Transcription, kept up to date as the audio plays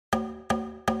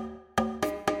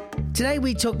Today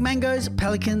we talk mangoes,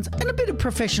 pelicans and a bit of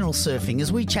professional surfing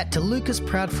as we chat to Lucas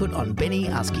Proudfoot on Benny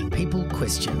Asking People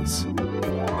Questions.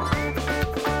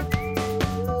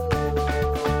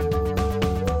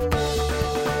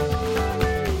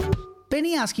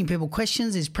 Benny Asking People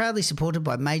Questions is proudly supported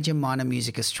by Major Minor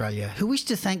Music Australia, who wish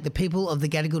to thank the people of the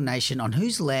Gadigal Nation on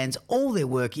whose lands all their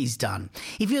work is done.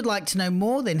 If you'd like to know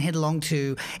more, then head along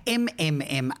to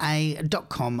mmma.com.au.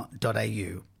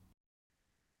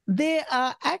 There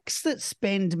are acts that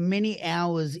spend many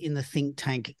hours in the think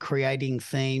tank creating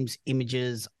themes,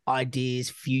 images, ideas,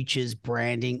 futures,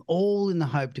 branding, all in the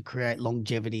hope to create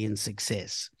longevity and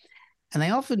success. And they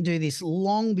often do this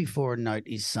long before a note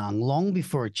is sung, long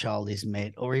before a child is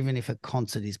met, or even if a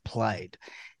concert is played.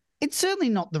 It's certainly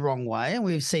not the wrong way, and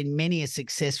we've seen many a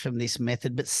success from this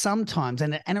method, but sometimes,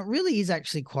 and it really is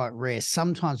actually quite rare,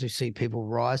 sometimes we see people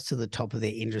rise to the top of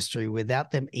their industry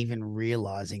without them even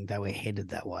realising they were headed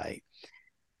that way.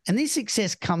 And this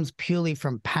success comes purely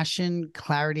from passion,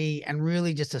 clarity, and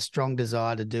really just a strong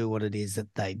desire to do what it is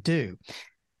that they do.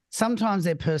 Sometimes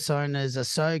their personas are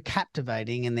so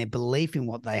captivating and their belief in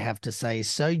what they have to say is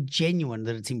so genuine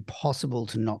that it's impossible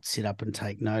to not sit up and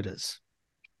take notice.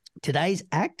 Today's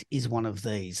act is one of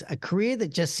these, a career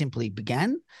that just simply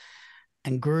began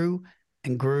and grew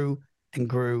and grew and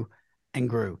grew and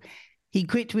grew. He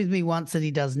quipped with me once that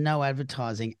he does no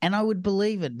advertising, and I would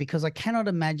believe it because I cannot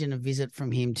imagine a visit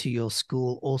from him to your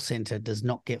school or centre does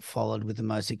not get followed with the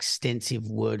most extensive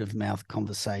word-of-mouth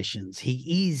conversations.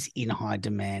 He is in high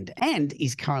demand and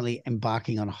is currently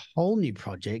embarking on a whole new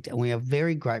project, and we are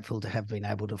very grateful to have been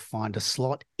able to find a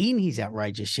slot in his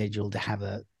outrageous schedule to have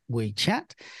a wee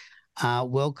chat.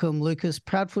 Welcome, Lucas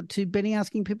Proudfoot, to Benny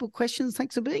Asking People Questions.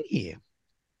 Thanks for being here.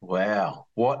 Wow,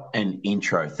 what an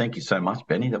intro. Thank you so much,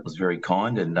 Benny. That was very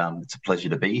kind, and it's a pleasure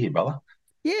to be here, brother.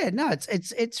 Yeah, no,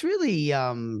 it's really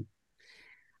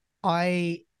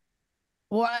actually,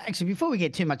 before we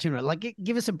get too much into it, like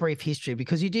give us a brief history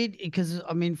because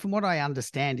I mean, from what I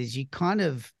understand is you kind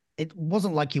of, it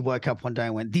wasn't like you woke up one day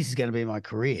and went, this is going to be my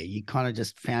career. You kind of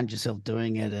just found yourself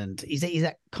doing it. And is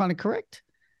that kind of correct?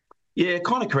 Yeah,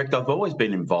 kind of correct. I've always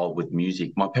been involved with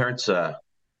music. My parents are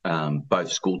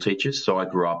both school teachers, so I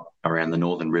grew up around the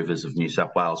northern rivers of New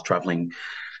South Wales, travelling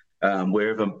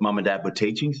wherever mum and dad were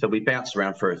teaching. So we bounced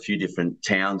around for a few different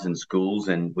towns and schools,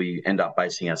 and we end up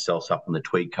basing ourselves up on the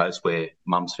Tweed Coast where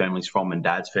mum's family's from and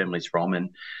dad's family's from. And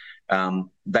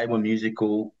they were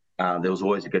musical. There was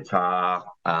always a guitar,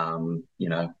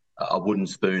 a wooden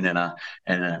spoon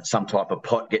and some type of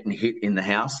pot getting hit in the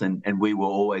house, and we were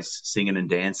always singing and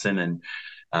dancing. And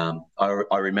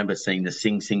I remember seeing the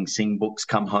Sing books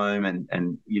come home,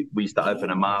 and we used to open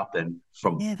them up, and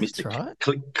from Mr.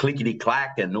 Clickety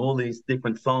Clack and all these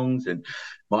different songs, and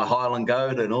My Highland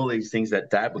Goat and all these things that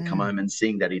Dad would come home and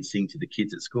sing, that he'd sing to the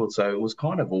kids at school. So it was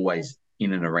kind of always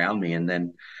in and around me. And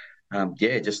then,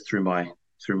 just through my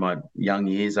young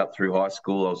years up through high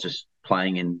school, I was just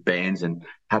playing in bands and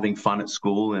having fun at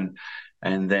school. And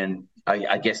then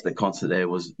I guess the concert there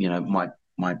was, my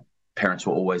parents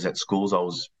were always at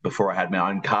schools. Before I had my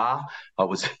own car, I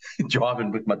was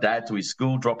driving with my dad to his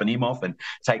school, dropping him off and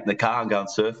taking the car and going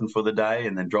surfing for the day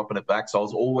and then dropping it back. So I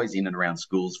was always in and around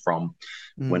schools from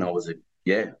when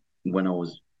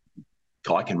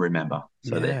I can remember.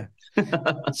 So there.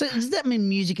 So does that mean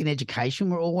music and education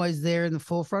were always there in the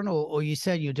forefront, or you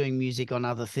said you're doing music on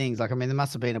other things? Like, I mean, there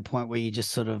must have been a point where you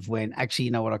just sort of went, actually,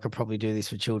 you know what, I could probably do this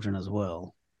for children as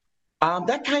well.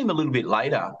 That came a little bit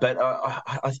later, but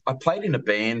I played in a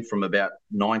band from about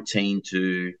 19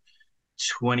 to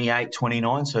 28,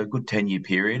 29, so a good 10-year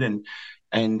period. And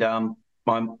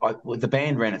the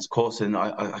band ran its course, and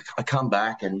I come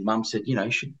back, and Mum said,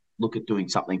 you should look at doing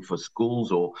something for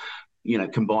schools, or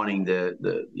combining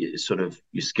the sort of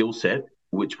your skill set,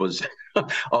 which was I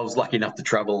was lucky enough to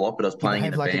travel a lot, but I was playing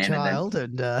in a like band. A child,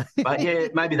 but yeah,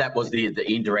 maybe that was the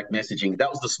indirect messaging. That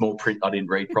was the small print I didn't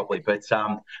read properly. But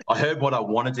I heard what I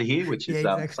wanted to hear, which is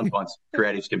sometimes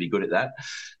creatives can be good at that.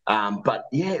 But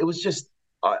yeah, it was just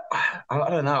I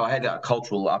don't know. I had a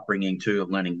cultural upbringing too of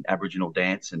learning Aboriginal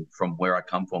dance, and from where I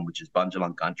come from, which is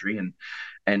Bundjalung country,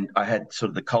 and I had sort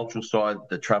of the cultural side,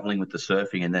 the travelling with the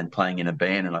surfing, and then playing in a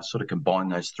band, and I sort of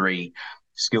combined those three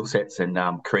skill sets and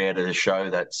created a show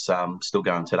that's still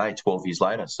going today, 12 years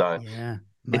later. So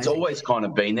it's always kind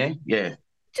of been there. Yeah.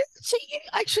 So you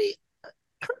actually,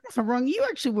 correct me if I'm wrong, you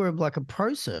actually were like a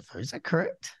pro surfer. Is that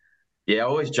correct? Yeah, I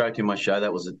always joke in my show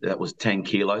that was 10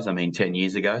 kilos. I mean, 10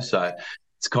 years ago. So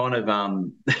it's kind of,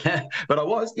 but I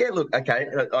was, look, okay.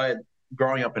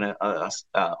 growing up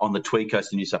on the Tweed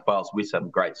Coast of New South Wales with some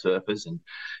great surfers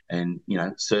and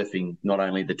surfing not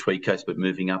only the Tweed Coast but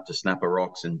moving up to Snapper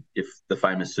Rocks and if the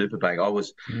famous Super Bag. I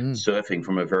was surfing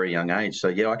from a very young age. So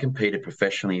I competed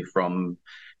professionally from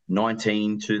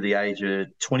 19 to the age of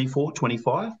 24,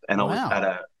 25, and Wow. I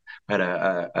was had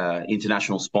a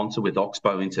international sponsor with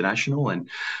Oxbow International, and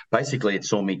basically it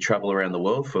saw me travel around the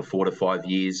world for 4 to 5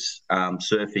 years,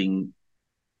 surfing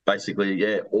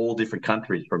basically all different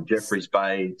countries from Jeffreys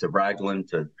Bay to Raglan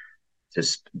to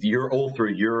all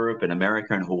through Europe and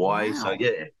America and Hawaii. Wow. So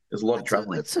there's a lot of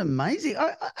traveling. That's amazing.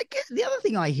 I guess the other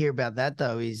thing I hear about that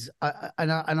though is I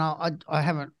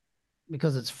haven't,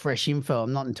 because it's fresh info,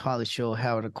 I'm not entirely sure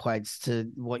how it equates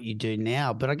to what you do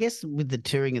now. But I guess with the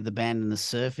touring of the band and the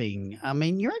surfing, I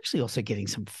mean, you're actually also getting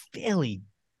some fairly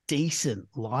decent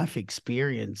life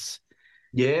experience.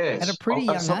 Yes. At a pretty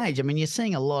young age. I mean, you're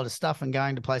seeing a lot of stuff and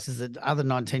going to places that other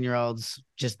 19-year-olds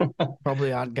just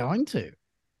probably aren't going to.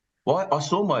 Well, I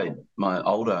saw my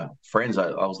older friends. I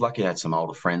was lucky I had some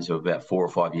older friends who were about 4 or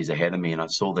 5 years ahead of me, and I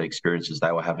saw the experiences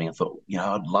they were having. I thought,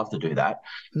 I'd love to do that.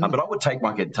 But I would take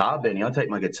my guitar, Benny. I'd take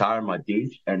my guitar and my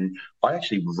dish, and I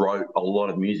actually wrote a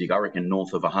lot of music. I reckon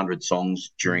north of 100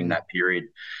 songs during that period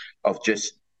of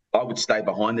I would stay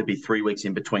behind. There'd be 3 weeks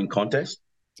in between contests.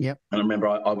 Yep. And I remember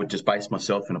I would just base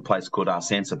myself in a place called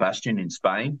San Sebastian in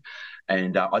Spain,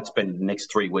 and I'd spend the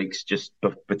next 3 weeks just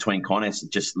between contests,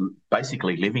 just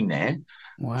basically living there,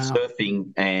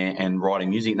 surfing and writing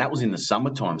music. And that was in the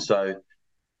summertime. So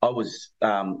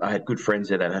I had good friends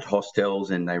there that had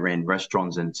hostels and they ran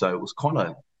restaurants, and so it was kind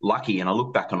of lucky. And I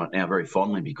look back on it now very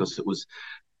fondly because it was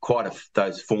quite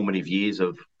those formative years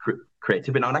of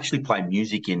creativity. And I'd actually play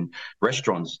music in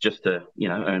restaurants just to,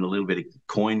 earn a little bit of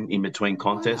coin in between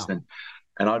contests. Wow.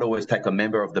 And I'd always take a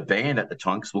member of the band at the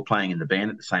time because we're playing in the band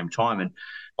at the same time. And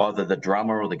either the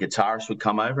drummer or the guitarist would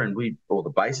come over or the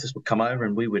bassist would come over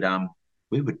and we would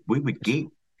gig.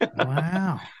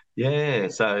 Wow. Yeah.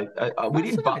 So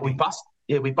we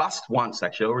busked once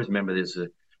actually. I always remember I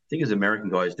think there's an American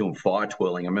guy who's doing fire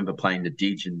twirling. I remember playing the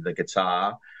didge and the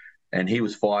guitar, and he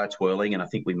was fire twirling, and I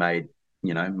think we made,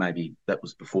 maybe that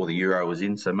was before the Euro was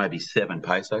in, so maybe 7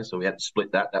 pesos. So we had to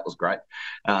split that. That was great.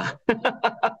 And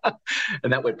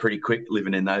that went pretty quick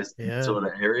living in those sort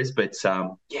of areas. But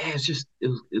it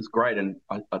was great. And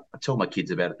I tell my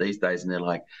kids about it these days, and they're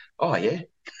like, oh, yeah.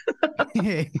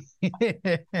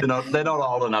 They're not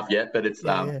old enough yet, but it's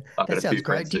that sounds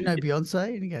great. Do you know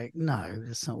Beyonce? And you go, no,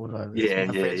 that's not what I. My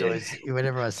friends always,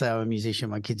 whenever I say I'm a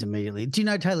musician, my kids immediately, do you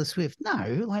know Taylor Swift?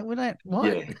 No, like we don't.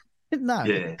 What? Yeah. No.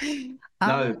 Yeah.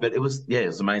 No, but it was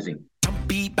amazing.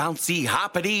 Jumpy, bouncy,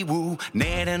 hoppity woo,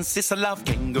 Ned and Sissa love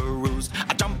kangaroos.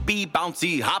 A jumpy,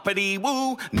 bouncy, hoppity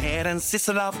woo, Ned and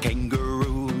Sissa love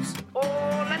kangaroos.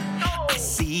 Oh, let's go! I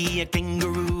see a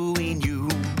kangaroo in you.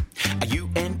 You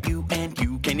and you and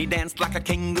you. Can you dance like a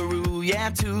kangaroo? Yeah,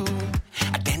 too.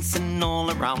 Dancing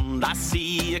all around. I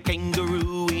see a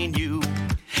kangaroo in you.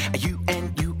 You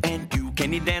and you and you.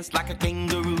 Can you dance like a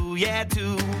kangaroo? Yeah,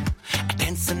 too.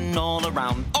 Dancing all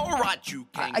around. All right, you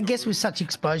kangaroo. I guess with such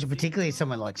exposure, particularly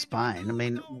somewhere like Spain, I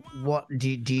mean, what do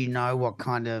you know what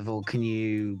kind of, or can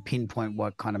you pinpoint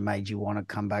what kind of made you want to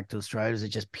come back to Australia? Is it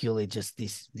just purely just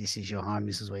this is your home,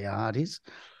 this is where your heart is?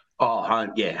 Oh,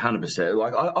 yeah, 100%.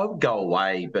 Like I would go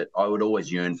away, but I would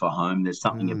always yearn for home. There's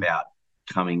something about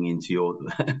coming into your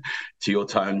to your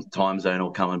time zone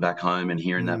or coming back home and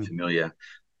hearing that familiar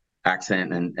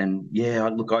accent. And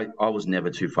look, I was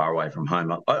never too far away from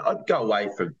home. I'd go away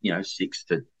for 6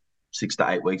 to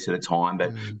 8 weeks at a time,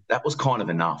 but that was kind of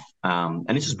enough. And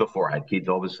this is before I had kids,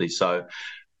 obviously. So,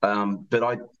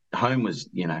 but home was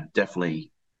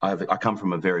definitely. I come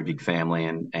from a very big family,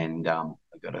 and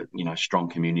I've got a strong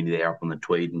community there up on the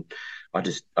Tweed, and I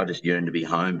just yearned to be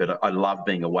home. But I love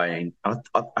being away, and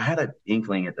I had an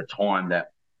inkling at the time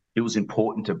that it was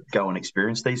important to go and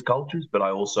experience these cultures. But I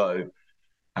also,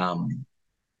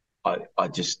 I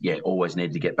just always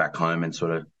needed to get back home and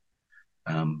sort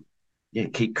of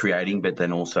keep creating, but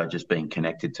then also just being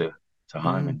connected to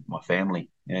home and my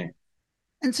family. Yeah.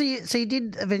 And so you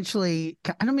did eventually,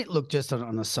 and I mean, look, just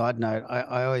on a side note,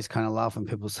 I always kind of laugh when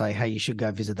people say, hey, you should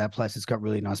go visit that place. It's got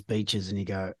really nice beaches. And you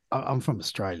go, I'm from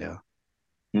Australia.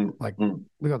 We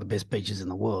got the best beaches in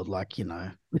the world. Like,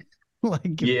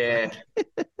 Yeah,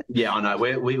 I know.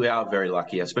 We are very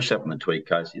lucky, especially up on the Tweed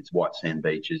Coast. It's white sand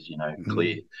beaches,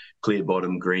 clear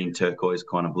bottom, green, turquoise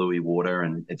kind of bluey water.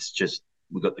 And it's just,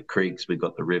 we've got the creeks, we've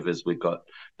got the rivers, we've got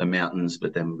the mountains,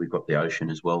 but then we've got the ocean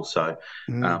as well. So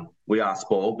we are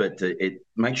spoiled, but it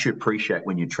makes you appreciate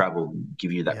when you travel,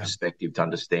 give you that perspective to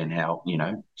understand how,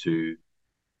 to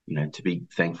be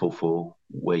thankful for,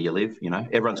 where you live. You know,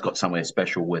 everyone's got somewhere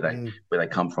special where they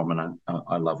come from, and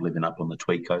I love living up on the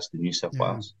Tweed Coast of New South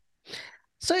Wales.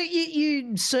 So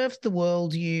you surfed the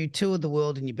world, you toured the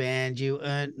world in your band, you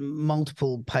earned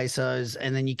multiple pesos,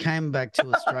 and then you came back to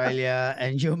Australia,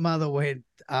 and your mother went,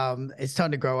 "It's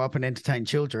time to grow up and entertain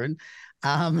children."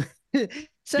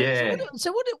 So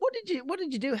what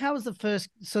did you do? How was the first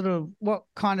what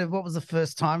was the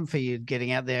first time for you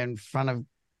getting out there in front of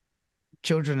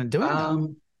children and doing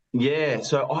that? Yeah,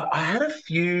 so I had a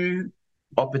few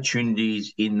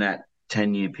opportunities in that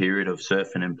 10-year period of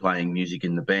surfing and playing music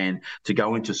in the band to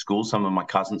go into school, some of my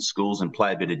cousins' schools, and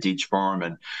play a bit of dig for them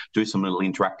and do some little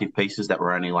interactive pieces that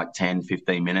were only like 10,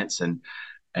 15 minutes and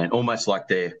almost like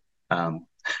their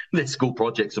school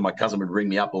projects. And my cousin would ring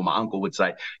me up, or my uncle would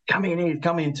say, come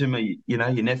into me, you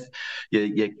know,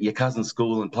 your cousin's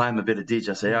school and play him a bit of dig.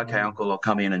 I say, okay, uncle, I'll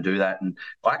come in and do that. And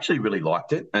I actually really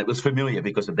liked it. And it was familiar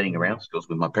because of being around schools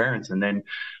with my parents. And then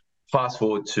fast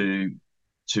forward to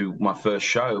my first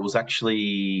show, it was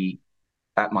actually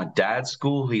at my dad's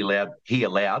school. He allowed,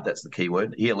 that's the key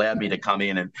word. He allowed me to come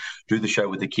in and do the show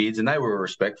with the kids, and they were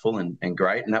respectful and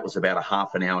great. And that was about a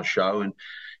half an hour show.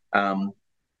 And,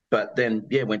 but then,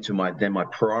 went to my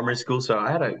primary school. So I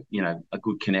had a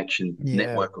good connection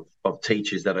network of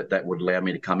teachers that would allow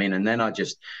me to come in. And then I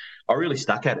really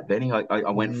stuck at it, Benny.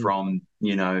 I went from,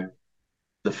 the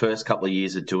first couple of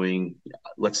years of doing,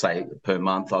 let's say per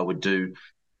month, I would do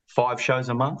 5 shows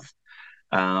a month,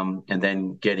 and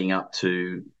then getting up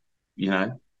to,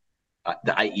 the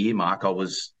 8-year mark, I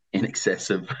was in excess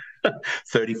of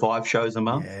 35 shows a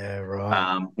month. Yeah,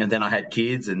 right. And then I had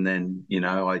kids, and then,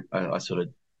 I sort of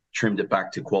trimmed it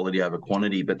back to quality over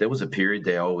quantity. But there was a period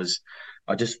there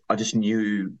I just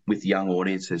knew with young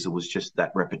audiences, it was just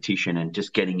that repetition and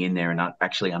just getting in there and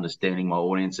actually understanding my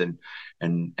audience and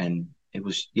it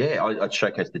was, I'd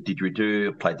showcase the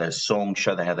didgeridoo, play those songs,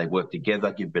 show them how they work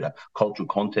together, give a bit of cultural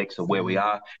context of where we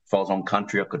are. If I was on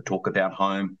country, I could talk about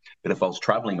home. But if I was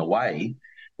traveling away,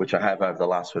 which I have over the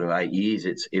last sort of 8 years,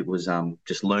 it was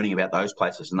just learning about those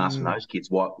places and asking those kids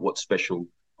what's special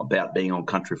about being on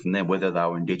country from them, whether they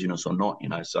were Indigenous or not,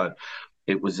 So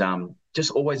it was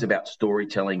just always about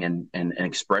storytelling and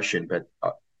expression. But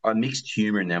I mixed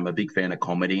humour in there. I'm a big fan of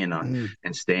comedy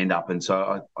and stand-up. And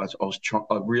so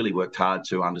I really worked hard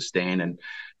to understand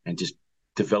and just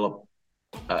develop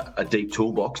a deep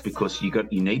toolbox, because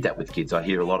you need that with kids. I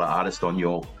hear a lot of artists on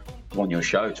your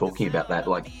show talking about that.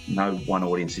 Like, no one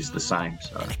audience is the same.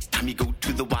 So next time you go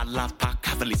to the wildlife park,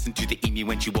 have a listen to the emu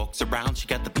when she walks around. She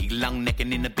got the big long neck,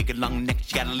 and in the bigger long neck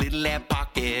she got a little air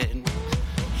pocket.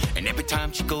 And every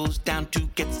time she goes down to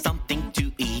get something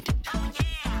to eat,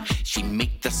 she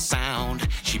make the sound.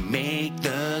 She make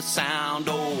the sound.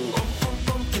 Oh,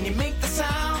 boom, boom, boom. Can you make the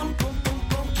sound? Boom, boom,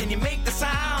 boom. Can you make the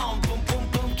sound? Boom, boom,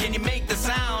 boom. Can you make the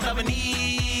sound of an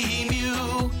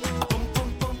emu? Boom,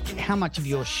 boom, boom. How much of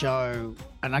your show,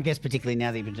 and I guess particularly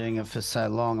now that you've been doing it for so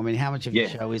long, I mean, how much of your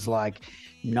show is like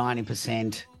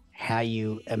 90% how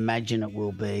you imagine it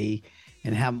will be,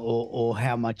 and how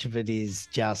much of it is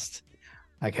just,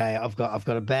 okay, I've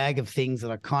got a bag of things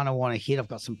that I kind of want to hit. I've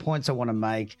got some points I want to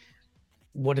make.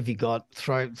 What have you got?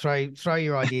 Throw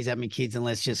your ideas at me, kids, and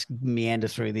let's just meander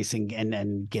through this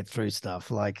and get through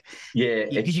stuff. Like,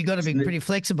 because you got to be pretty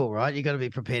flexible, right? You got to be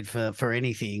prepared for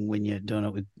anything when you're doing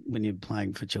it when you're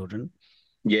playing for children.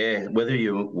 Yeah, whether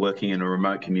you're working in a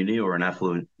remote community or an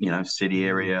affluent, city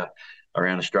area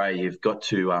around Australia,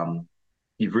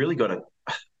 you've really got to.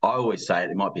 I always say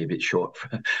it might be a bit short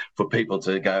for people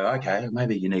to go, okay,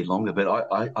 maybe you need longer, but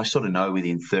I sort of know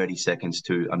within 30 seconds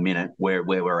to a minute where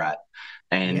we're at.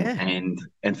 And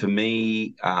for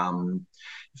me,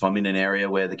 if I'm in an area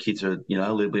where the kids are,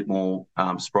 a little bit more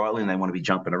sprightly and they want to be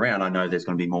jumping around, I know there's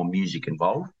going to be more music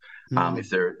involved.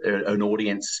 If they're an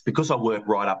audience, because I work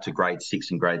right up to grade 6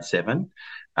 and grade 7,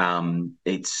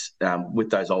 it's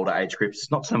with those older age groups,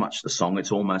 it's not so much the song,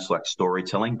 it's almost like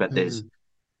storytelling, but there's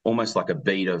almost like a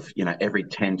beat of, every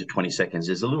 10 to 20 seconds,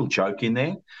 there's a little joke in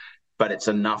there, but it's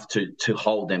enough to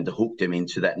hold them, to hook them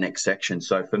into that next section.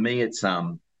 So for me, it's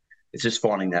just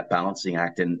finding that balancing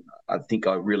act. And I think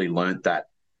I really learned that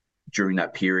during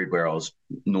that period where I was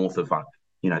north of,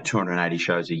 280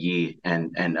 shows a year.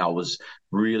 And I was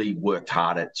really worked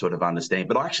hard at sort of understanding,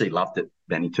 but I actually loved it,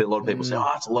 Benny, too. A lot of people say,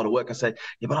 it's a lot of work. I said,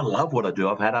 yeah, but I love what I do.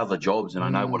 I've had other jobs and I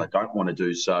know what I don't want to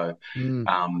do. So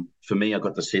for me, I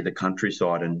got to see the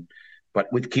countryside.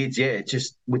 But with kids, it's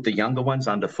just with the younger ones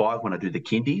under 5, when I do the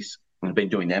kindies, and I've been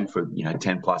doing them for,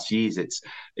 10 plus years,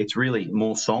 it's really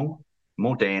more song,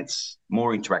 more dance,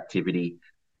 more interactivity.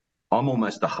 I'm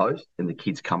almost the host and the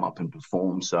kids come up and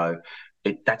perform. So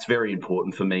that's very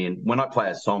important for me. And when I play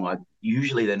a song,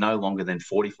 usually they're no longer than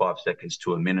 45 seconds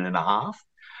to a minute and a half.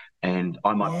 And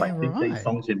I might play 15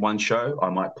 songs in one show.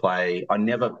 I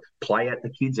never play at the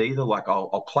kids either. Like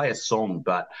I'll play a song,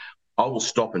 but I will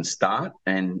stop and start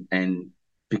and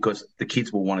because the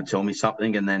kids will want to tell me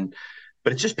something,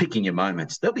 but it's just picking your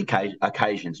moments. There'll be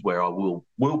occasions where I will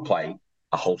play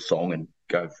a whole song and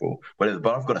go for whatever,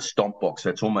 but I've got a stomp box, so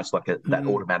it's almost like that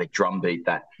automatic drum beat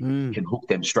that can hook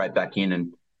them straight back in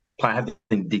and play. I have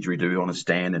the didgeridoo on a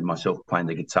stand and myself playing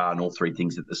the guitar and all three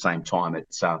things at the same time.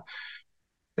 It's a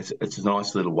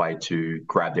nice little way to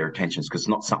grab their attentions because it's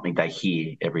not something they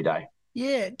hear every day.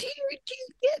 Yeah, do you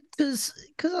get because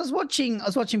I was watching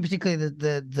particularly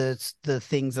the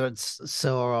things that I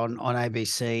saw on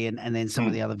ABC and then some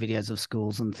of the other videos of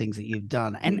schools and things that you've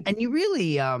done and you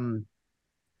really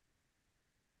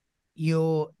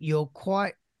you're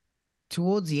quite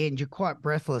towards the end you're quite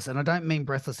breathless, and I don't mean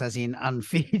breathless as in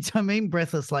unfit. I mean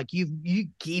breathless like you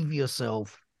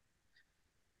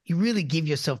really give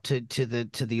yourself to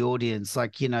the audience,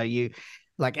 like you.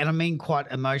 Like, and I mean quite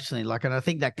emotionally, like, and I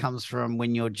think that comes from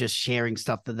when you're just sharing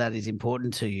stuff that is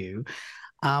important to you.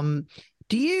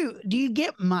 Do you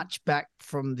get much back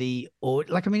from the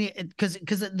like? I mean, because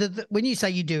when you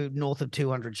say you do north of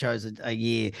 200 shows a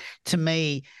year, to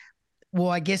me, well,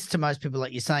 I guess to most people,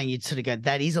 like you're saying, you'd sort of go,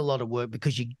 that is a lot of work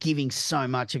because you're giving so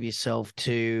much of yourself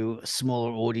to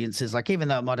smaller audiences. Like, even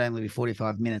though it might only be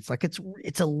 45 minutes, like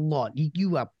it's a lot.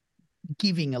 You are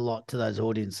giving a lot to those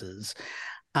audiences.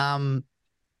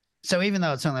 So even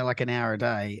though it's only like an hour a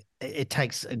day, it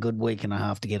takes a good week and a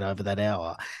half to get over that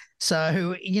hour.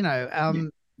 So,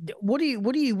 what do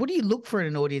you look for in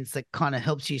an audience that kind of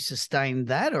helps you sustain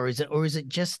that? Or is it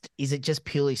just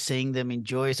purely seeing them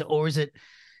enjoy it? Or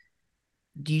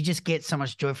do you just get so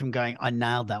much joy from going, I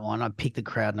nailed that one. I picked the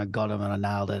crowd and I got them and I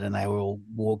nailed it. And they were all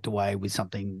walked away with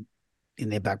something in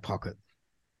their back pocket?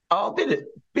 Oh, a bit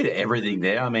of everything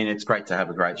there. I mean, it's great to have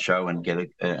a great show and get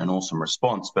an awesome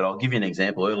response. But I'll give you an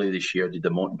example. Earlier this year, I did the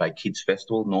Moreton Bay Kids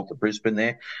Festival north of Brisbane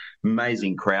there.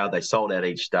 Amazing crowd. They sold out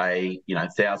each day,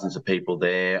 thousands of people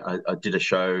there. I did a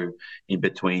show in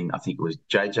between, I think it was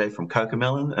JJ from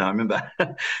Cocomelon. And I remember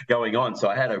going on. So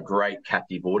I had a great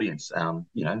captive audience.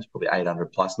 It's probably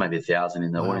 800 plus, maybe 1,000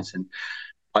 in the audience. And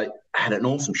I had an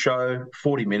awesome show,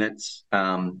 40 minutes.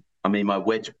 I mean, my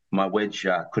wedge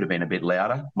could have been a bit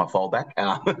louder, my fallback,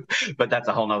 but that's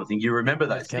a whole nother thing. You remember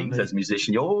those things as a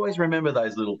musician. You always remember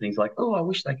those little things like, oh, I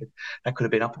wish that could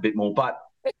have been up a bit more. But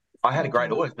I had a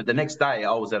great audience. But the next day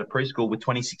I was at a preschool with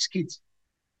 26 kids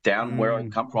down where I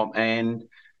come from. And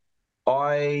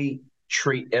I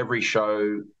treat every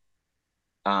show,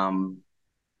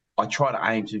 I try to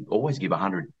aim to always give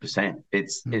 100%.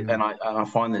 And I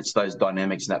find that it's those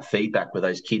dynamics and that feedback where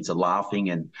those kids are laughing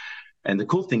and the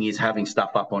cool thing is having stuff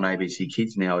up on ABC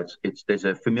Kids now. There's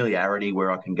a familiarity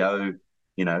where I can go,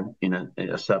 in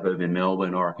a suburb in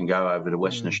Melbourne, or I can go over to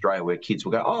Western Australia where kids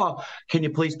will go, oh, can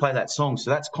you please play that song? So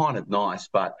that's kind of nice.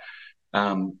 But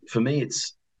for me,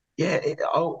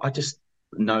 I just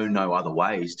know no other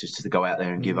ways just to go out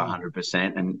there and give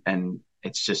 100%. And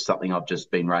it's just something I've just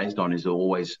been raised on, is to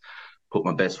always put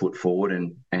my best foot forward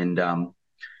and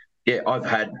I've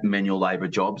had manual labour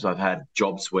jobs. I've had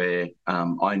jobs where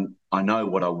I know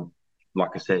what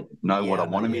what I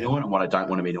want to be doing and what I don't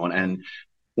want to be doing. And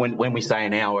when we say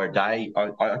an hour a day,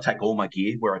 I take all my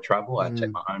gear where I travel. I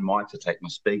take my own mics, I take my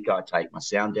speaker, I take my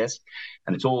sound desk,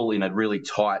 and it's all in a really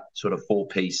tight sort of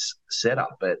 4-piece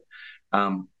setup. But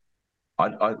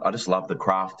I just love the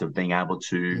craft of being able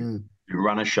to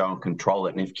run a show and control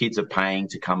it. And if kids are paying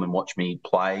to come and watch me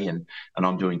play and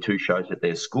I'm doing 2 shows at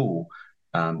their school,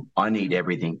 I need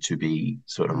everything to be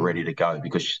sort of ready to go,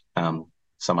 because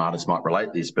some artists might relate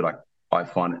to this, but I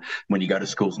find when you go to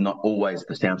schools, not always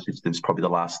the sound system is probably the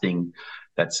last thing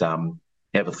that's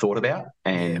ever thought about.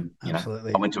 And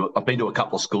absolutely. I've been to a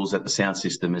couple of schools that the sound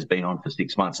system has been on for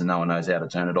 6 months and no one knows how to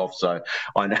turn it off. So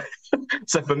I know.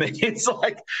 So for me, it's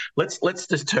like let's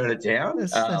just turn it down.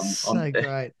 That's so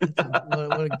great.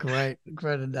 What a great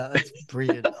that's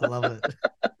brilliant. I love it.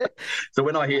 So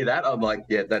when I hear that, I'm like,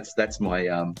 yeah, that's my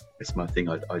thing.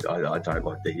 I don't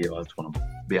like to hear. I just want to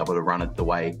be able to run it the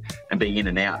way and being in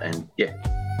and out, and yeah.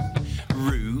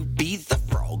 Ruby the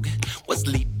frog was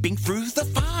leaping through the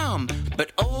farm,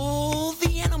 but all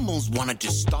the animals wanted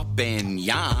to stop and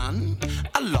yarn.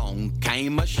 Along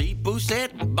came a sheep who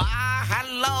said, bye,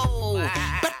 hello.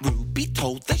 But Ruby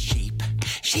told the sheep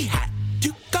she had to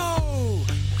go.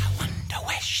 I wonder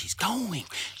where she's going.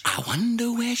 I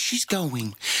wonder where she's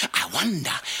going. I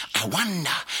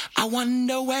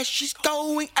wonder where she's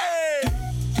going. Hey!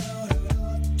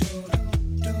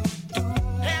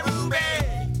 Hey, Ruby!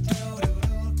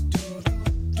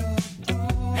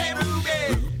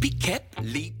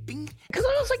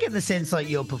 get the sense like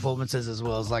your performances as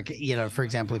well as like, you know, for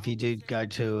example, if you do go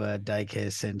to a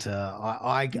daycare center,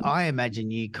 I imagine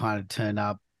you kind of turn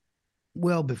up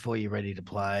well before you're ready to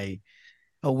play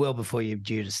or well before you're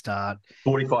due to start.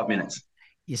 45 minutes.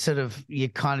 You're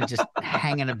kind of just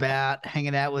hanging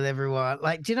out with everyone.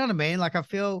 Like, do you know what I mean? Like, I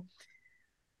feel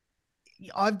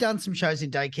I've done some shows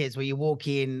in daycares where you walk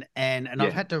in and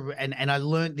I've had to, and I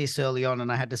learned this early on,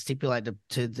 and I had to stipulate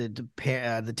to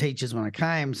the teachers when I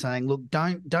came saying, look,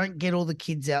 don't get all the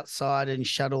kids outside and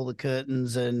shut all the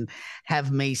curtains and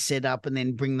have me set up and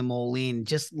then bring them all in.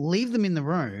 Just leave them in the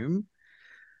room.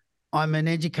 I'm an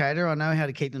educator. I know how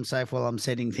to keep them safe while I'm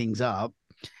setting things up,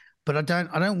 but I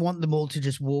don't want them all to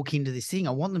just walk into this thing.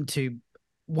 I want them to,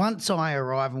 once I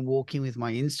arrive and walk in with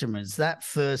my instruments, that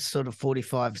first sort of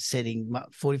 45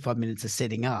 minutes of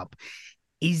setting up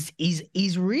is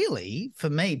really, for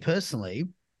me personally,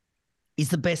 is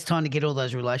the best time to get all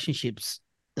those relationships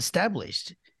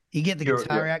established. You get the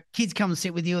guitar out, kids come and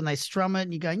sit with you and they strum it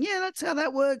and you're going, yeah, that's how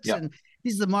that works. Yep. And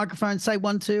this is the microphone, say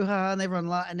 1, 2, ha, and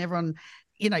everyone,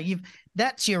 you know,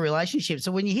 that's your relationship.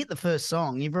 So when you hit the first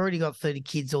song, you've already got 30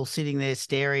 kids all sitting there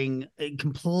staring,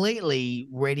 completely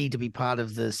ready to be part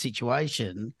of the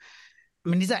situation. I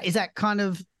mean, is that kind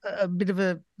of a bit of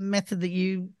a method that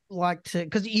you like to,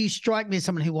 because you strike me as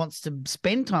someone who wants to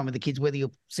spend time with the kids, whether you're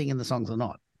singing the songs or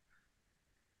not.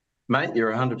 Mate,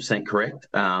 you're 100% correct.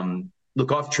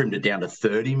 Look, I've trimmed it down to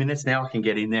 30 minutes now. I can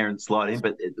get in there and slide in,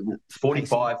 but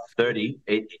 45, 30,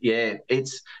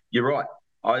 you're right.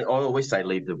 I always say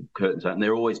leave the curtains open.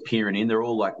 They're always peering in. They're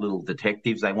all like little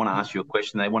detectives. They want to ask you a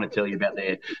question. They want to tell you about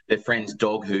their friend's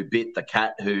dog who bit the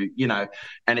cat who, you know,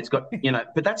 and it's got, you know,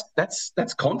 but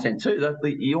that's content too.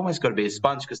 You almost got to be a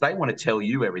sponge because they want to tell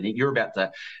you everything. You're about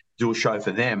to do a show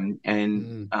for them,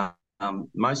 and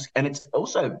and it's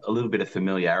also a little bit of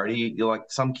familiarity. You're like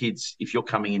some kids, if you're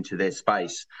coming into their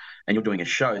space and you're doing a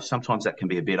show, sometimes that can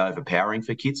be a bit overpowering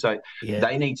for kids. So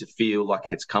they need to feel like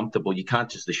it's comfortable. You can't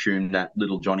just assume that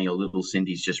little Johnny or little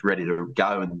Cindy's just ready to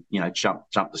go and, you know, jump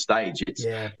the stage.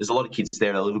 There's a lot of kids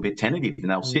there that are a little bit tentative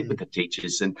and they'll sit with the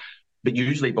teachers. But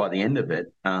usually by the end of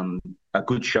it, a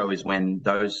good show is when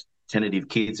those tentative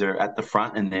kids are at the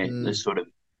front and they're sort of,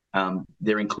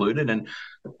 they're included. And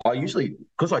I usually,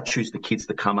 because I choose the kids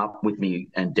to come up with me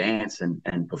and dance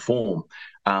and perform,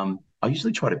 I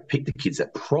usually try to pick the kids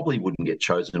that probably wouldn't get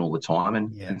chosen all the time.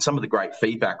 And some of the great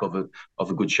feedback of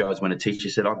a good show is when a teacher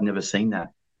said, I've never seen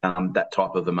that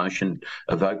type of emotion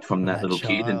evoked from that little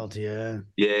child, kid.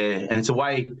 And it's a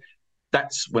way.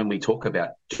 That's when we talk about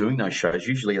doing those shows.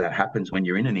 Usually that happens when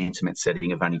you're in an intimate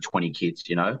setting of only 20 kids,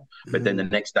 you know, but then the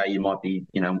next day you might be,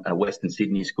 you know, at a Western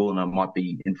Sydney school and it might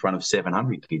be in front of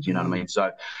 700 kids, you know what I mean?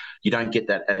 So you don't get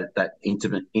that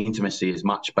intimacy as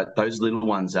much, but those little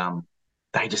ones,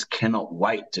 they just cannot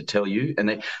wait to tell you. And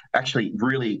they're actually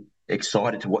really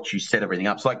excited to watch you set everything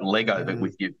up. It's like Lego, but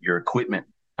with your equipment.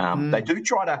 They do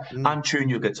try to untune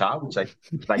your guitar, which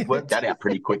they work that out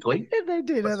pretty quickly. They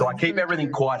do. So I keep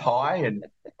everything quite high, and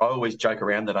I always joke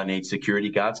around that I need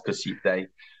security guards because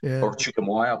or chicken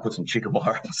wire. I'll put some chicken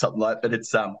wire or something like that. But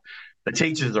it's the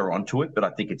teachers are onto it, but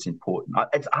I think it's important.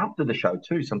 It's after the show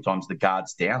too. Sometimes the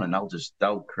guard's down, and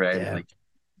they'll creatively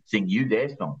sing you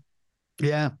their song.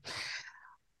 Yeah.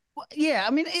 Yeah, I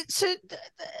mean, it's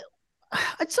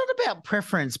not about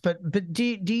preference, but do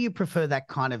you prefer that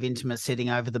kind of intimate setting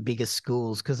over the biggest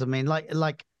schools? Because I mean,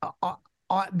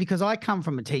 because I come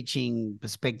from a teaching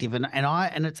perspective, and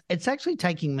it's actually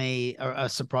taking me a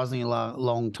surprisingly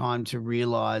long time to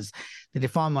realize that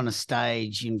if I'm on a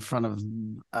stage in front of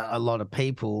a lot of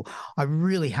people, I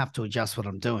really have to adjust what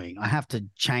I'm doing. I have to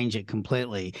change it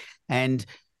completely, and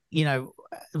you know,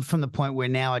 from the point where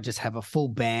now I just have a full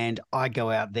band, I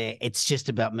go out there, it's just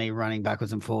about me running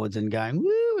backwards and forwards and going,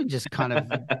 woo, and just kind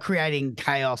of creating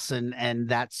chaos and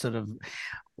that sort of,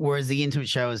 whereas the intimate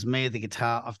show is me with the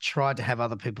guitar. I've tried to have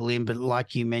other people in, but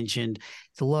like you mentioned,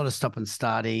 it's a lot of stop and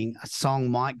starting. A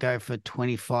song might go for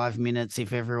 25 minutes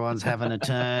if everyone's having a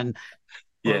turn,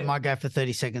 or it might go for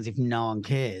 30 seconds if no one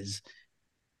cares.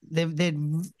 They're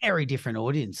very different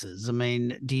audiences. I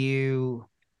mean,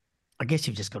 I guess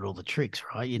you've just got all the tricks,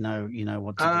 right? You know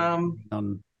what to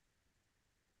do.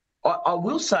 I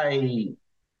will say,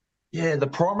 the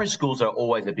primary schools are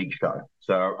always a big show.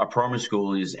 So a primary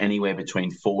school is anywhere between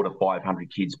 400 to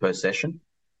 500 kids per session.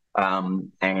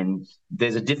 And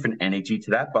there's a different energy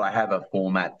to that, but I have a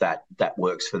format that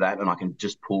works for that. And I can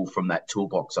just pull from that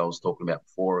toolbox I was talking about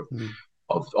before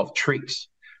of tricks.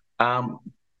 I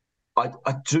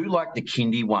do like the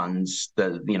kindy ones,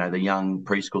 the young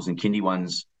preschools and kindy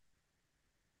ones.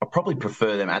 I probably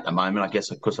prefer them at the moment. I guess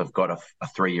because I've got a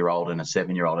 3-year-old and a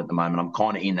 7-year-old at the moment, I'm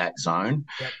kind of in that zone.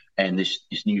 Yep. And this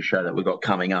new show that we've got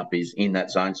coming up is in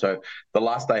that zone. So the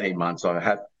last 18 months, I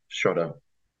have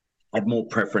had more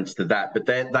preference to that. But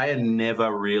they are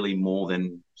never really more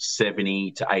than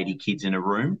 70 to 80 kids in a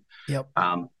room. Yep.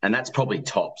 And that's probably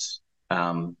tops.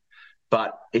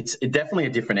 But it's definitely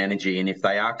a different energy. And if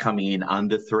they are coming in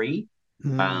under 3,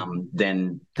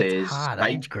 then there's hard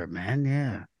age group, man.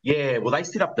 Yeah. Yeah, well, they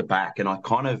sit up the back, and I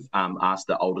kind of ask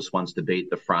the oldest ones to be at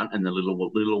the front, and the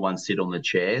little ones sit on the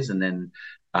chairs, and then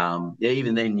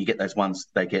even then you get those ones,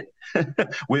 they get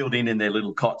wheeled in their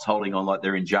little cots, holding on like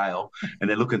they're in jail, and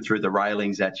they're looking through the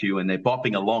railings at you, and they're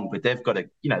bopping along, but they've got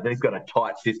a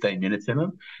tight 15 minutes in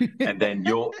them, and then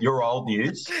you're old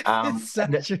news. It's so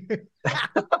true.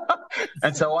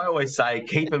 And so I always say,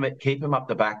 keep them up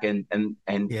the back, and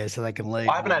yeah, so they can leave.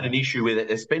 I haven't had an issue with it.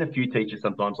 There's been a few teachers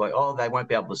sometimes like, oh, they won't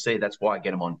be able to see. That's why I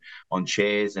get them on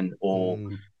chairs or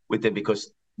with them,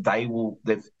 because they've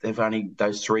only,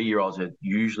 those 3-year-olds have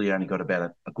usually only got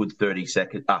about a good 30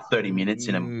 minutes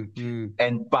in them.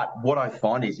 But what I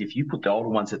find is if you put the older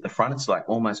ones at the front, it's like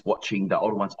almost watching the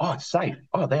older ones. Oh, it's safe.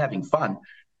 Oh, they're having fun.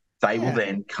 They will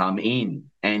then come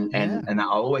in, and I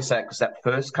always say it because that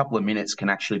first couple of minutes can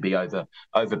actually be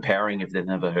overpowering if they've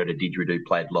never heard a didgeridoo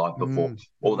played live before,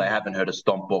 or they haven't heard a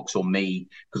stomp box or me,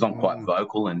 because I'm quite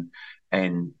vocal and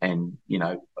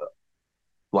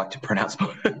like to pronounce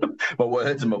my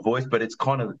words and my voice, but it's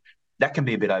kind of that can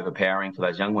be a bit overpowering for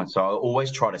those young ones. So I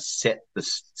always try to set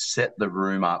the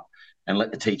room up and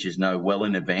let the teachers know well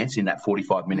in advance in that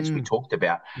 45 minutes we talked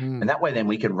about, and that way then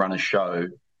we can run a show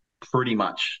pretty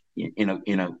much in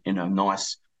a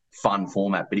nice fun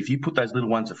format. But if you put those little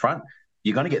ones at front,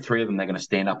 you're going to get 3 of them. They're going to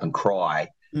stand up and cry,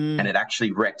 and it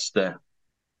actually wrecks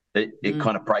it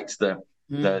kind of breaks the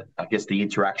I guess the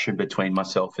interaction between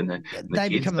myself and the they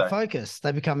kids. Become the focus.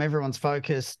 They become everyone's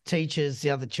focus. Teachers, the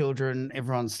other children,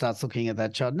 everyone starts looking at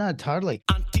that child. No, totally.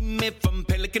 Auntie May from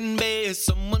Pelican Bay,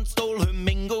 someone stole her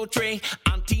mango tray.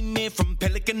 Auntie May from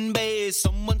Pelican Bay,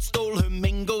 someone stole her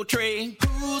mango tray.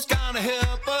 Who's gonna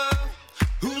help her?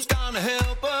 Who's gonna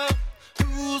help her?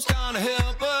 Who's gonna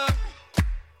help her?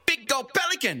 Big old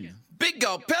pelican, big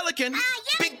old pelican,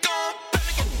 big old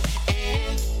pelican.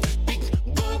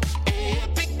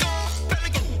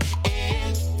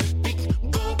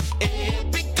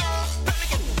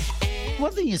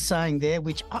 One thing you're saying there,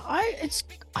 which I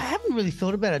haven't really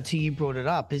thought about it till you brought it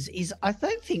up, is I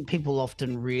don't think people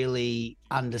often really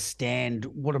understand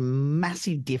what a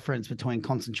massive difference between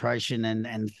concentration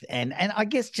and I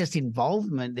guess just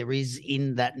involvement there is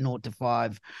in that 0 to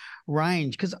 5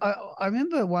 range. Because I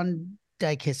remember one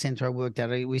daycare centre I worked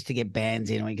at, we used to get bands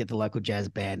in, and we get the local jazz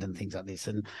band and things like this,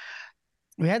 and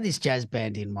we had this jazz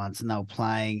band in once, and they were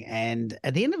playing, and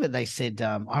at the end of it, they said,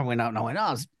 I went up and I went,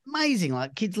 oh, it's amazing.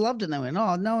 Like, kids loved it. And they went,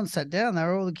 oh, no one sat down.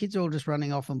 The kids are all just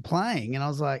running off and playing. And I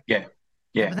was like, yeah.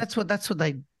 But that's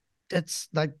like,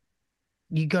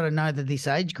 you got to know that this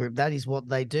age group, that is what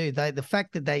they do. The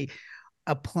fact that they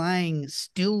are playing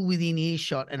still within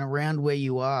earshot and around where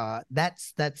you are,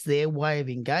 that's their way of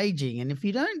engaging. And if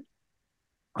you don't,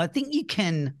 I think you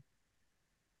can,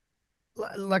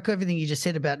 like everything you just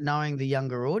said about knowing the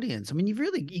younger audience, I mean, you've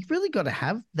really got to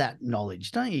have that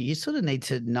knowledge, don't you? You sort of need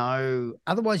to know.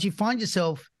 Otherwise, you find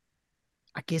yourself,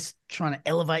 I guess, trying to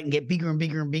elevate and get bigger and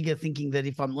bigger and bigger, thinking that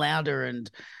if I'm louder,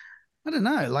 and I don't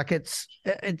know, like it's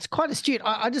quite astute.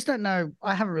 I just don't know.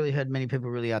 I haven't really heard many people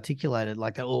really articulate it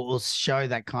like that or show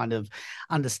that kind of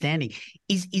understanding.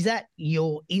 Is that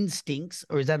your instincts,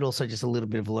 or is that also just a little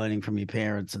bit of learning from your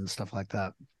parents and stuff like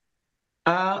that?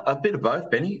 A bit of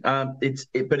both, Benny. But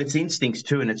it's instincts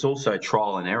too, and it's also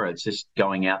trial and error. It's just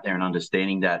going out there and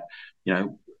understanding that,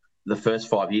 the first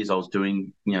 5 years I was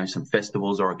doing, some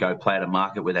festivals, or I go play at a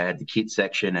market where they had the kids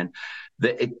section, and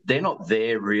they're not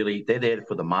there really. They're there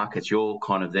for the markets. You're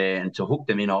kind of there, and to hook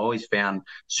them in, I always found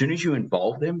as soon as you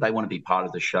involve them, they want to be part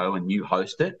of the show and you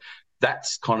host it.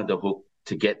 That's kind of the hook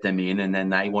to get them in, and then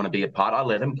they want to be a part. I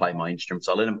let them play my instruments.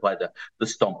 I let them play the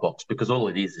stomp box, because all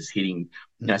it is hitting.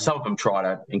 Some of them try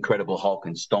to Incredible Hulk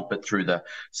and stomp it through the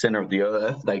center of the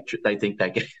earth. They think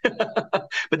they get,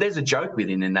 but there's a joke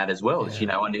within that as well.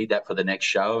 Yeah. I need that for the next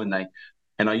show, and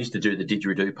I used to do the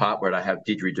didgeridoo part where I have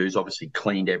didgeridoos obviously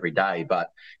cleaned every day, but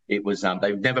it was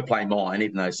they would never play mine,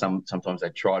 even though sometimes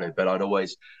they'd try to. But I'd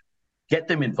always get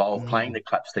them involved, playing the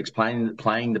clapsticks,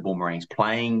 playing the boomerangs,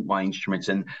 playing my instruments,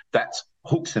 and that's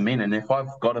hooks them in. And if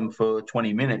I've got them for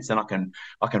 20 minutes, then I can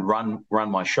run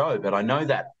my show. But I know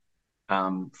that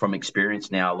from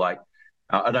experience now, like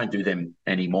I don't do them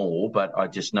anymore, but I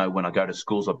just know when I go to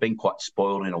schools, I've been quite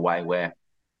spoiled in a way where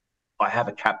I have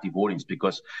a captive audience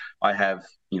because I have,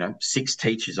 6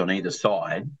 teachers on either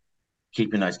side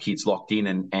keeping those kids locked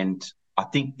in. And I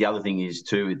think the other thing is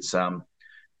too, it's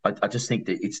I just think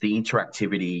that it's the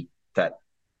interactivity that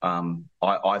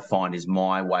I find is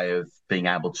my way of being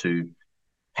able to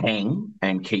hang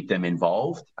and keep them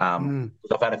involved. I've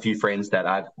had a few friends that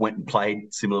I've went and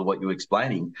played similar to what you were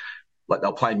explaining. Like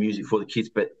they'll play music for the kids,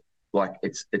 but like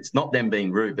it's not them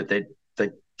being rude, but they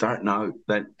don't know,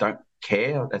 they don't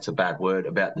care. That's a bad word,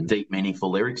 about the deep,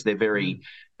 meaningful lyrics. They're very,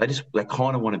 they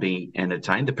kind of want to be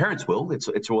entertained. The parents will.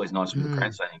 It's always nice when the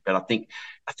parents say, but I think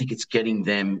it's getting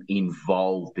them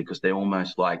involved because they're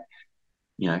almost like,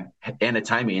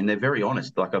 entertain me, and they're very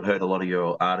honest. Like I've heard a lot of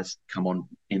your artists come on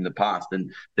in the past,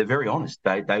 and they're very honest.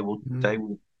 They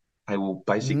will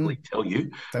basically tell you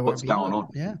what's going on.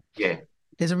 Yeah.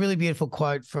 There's a really beautiful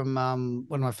quote from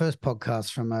one of my first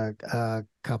podcasts from a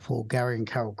couple, Gary and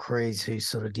Carol Crees, who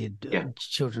sort of did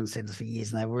children's centres for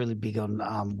years, and they were really big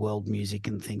on world music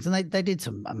and things, and they did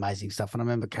some amazing stuff. And I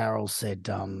remember Carol said,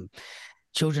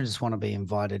 children just want to be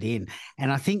invited in.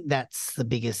 And I think that's the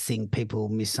biggest thing people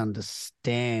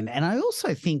misunderstand. And I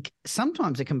also think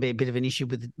sometimes it can be a bit of an issue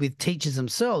with teachers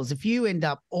themselves. If you end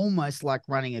up almost like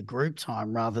running a group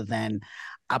time rather than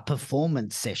a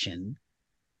performance session,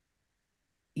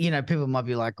 people might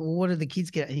be like, well, what did the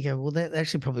kids get? And you go, well, they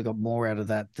actually probably got more out of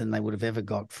that than they would have ever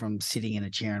got from sitting in a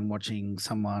chair and watching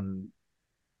someone.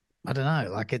 I don't know.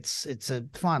 Like it's a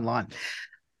fine line.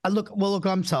 Look,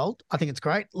 I'm sold. I think it's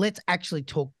great. Let's actually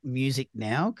talk music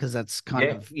now, because that's kind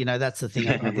of, that's the thing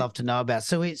I'd love to know about.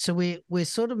 So we're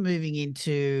sort of moving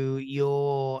into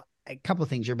a couple of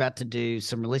things. You're about to do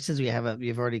some releases.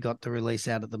 You've already got the release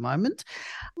out at the moment.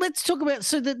 Let's talk about,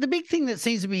 so the big thing that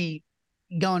seems to be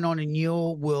going on in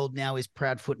your world now is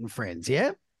Proudfoot and Friends,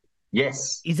 yeah?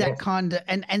 Yes. Is that kind of,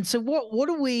 and so what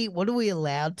are we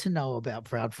allowed to know about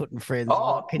Proudfoot and Friends?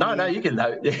 Oh, no, you can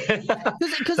know.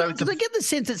 Because I get the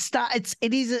sense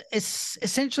it is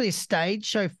essentially a stage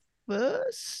show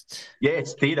first. Yeah,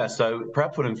 it's theatre. So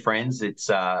Proudfoot and Friends, it's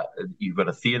you've got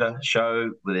a theatre show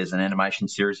where there's an animation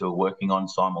series that we're working on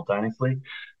simultaneously.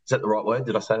 Is that the right word?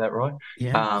 Did I say that right?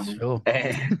 Yeah, sure.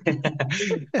 And,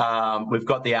 we've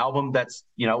got the album that's,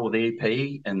 or the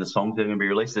EP and the songs that are going to be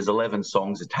released. There's 11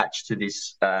 songs attached to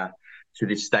this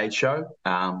stage show.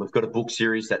 We've got a book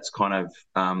series that's kind of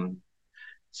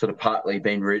sort of partly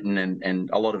been written, and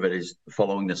a lot of it is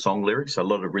following the song lyrics, so a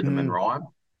lot of rhythm and rhyme.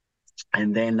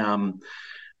 And then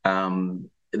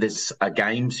there's a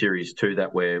game series too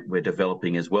that we're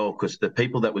developing as well, because the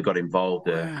people that we got involved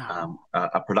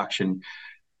are production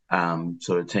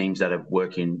sort of teams that have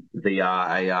worked in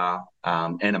VR, AR,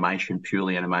 animation,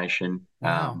 purely animation.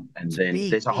 Wow. And then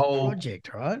there's a whole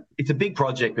project, right? It's a big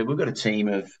project, but we've got a team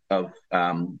of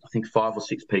I think 5 or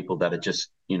 6 people that are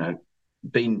just,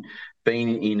 been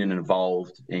in and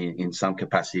involved in some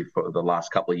capacity for the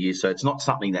last couple of years. So it's not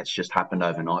something that's just happened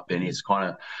overnight, Ben. It's kind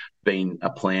of been a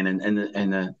plan. And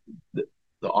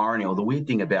the irony, or the weird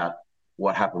thing about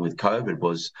what happened with COVID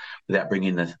was, without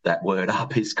bringing that word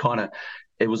up, is kind of,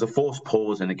 it was a forced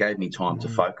pause, and it gave me time to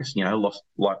focus. Lost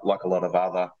like a lot of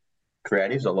other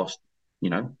creatives. I lost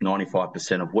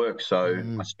 95% of work. So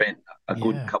I spent a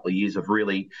good couple of years of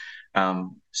really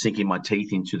sinking my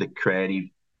teeth into the creative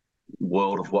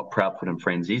world of what Proudfoot and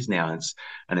Friends is now.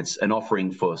 It's an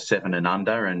offering for 7 and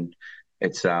under, and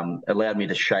it's allowed me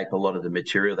to shape a lot of the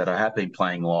material that I have been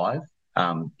playing live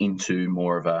into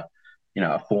more of a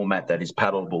format that is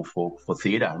palatable for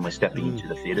theatre, and we're stepping into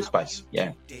the theatre space.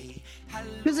 Yeah.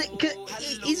 Because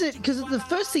the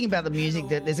first thing about the music,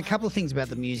 that there's a couple of things about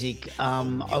the music.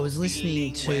 I was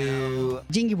listening to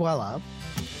Jingiwala.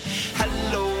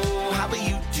 Hello, how are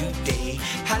you today?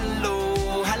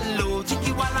 Hello,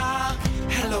 Jingiwala.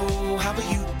 Hello, how are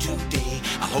you today?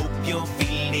 I hope you're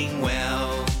feeling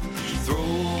well.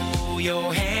 Throw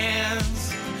your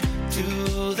hands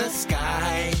to the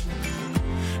sky,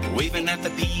 waving at the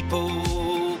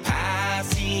people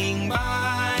passing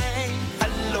by.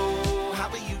 Hello, how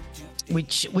are you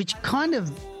today? Which kind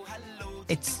of,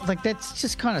 it's like, that's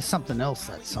just kind of something else,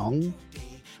 that song.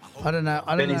 I don't know.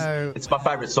 It's my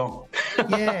favourite song.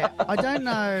 Yeah, I don't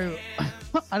know.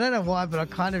 I don't know why, but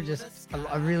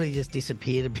I really just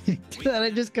disappeared a bit. And I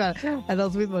just and I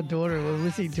was with my daughter and we were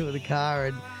listening to it in the car,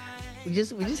 and we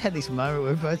just had this moment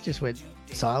where we both just went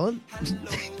silent.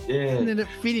 Yeah. And then it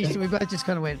finished, and we both just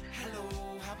kind of went,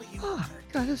 oh,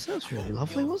 God, that was really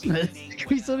lovely, wasn't it?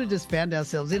 We sort of just found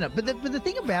ourselves in it. But the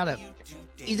thing about it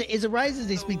is it raises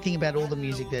this big thing about all the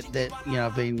music that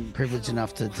I've been privileged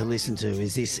enough to listen to,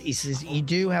 is this you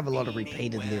do have a lot of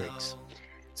repeated lyrics.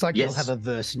 It's like you'll have a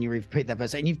verse and you repeat that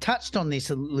verse. And you've touched on this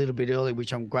a little bit earlier,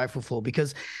 which I'm grateful for,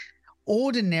 because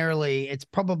ordinarily it's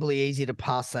probably easy to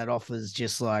pass that off as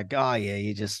just like, oh yeah,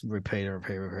 you just repeat.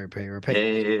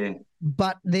 Yeah.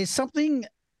 But there's something,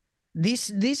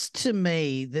 this to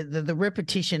me, the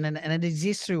repetition, and it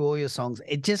exists through all your songs.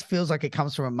 It just feels like it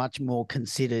comes from a much more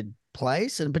considered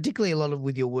place, and particularly a lot of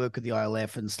with your work with the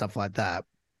ILF and stuff like that.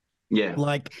 Yeah.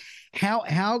 Like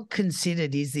how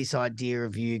considered is this idea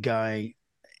of you going,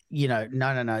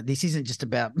 no, this isn't just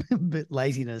about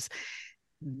laziness.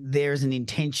 There is an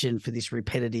intention for this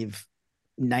repetitive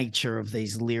nature of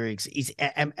these lyrics.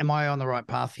 Am I on the right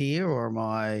path here, or am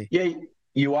I? Yeah,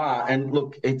 you are. And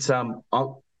look, it's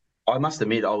I must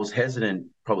admit, I was hesitant.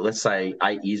 Probably, let's say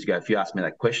 8 years ago, if you asked me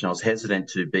that question, I was hesitant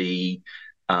to be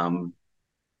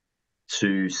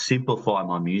to simplify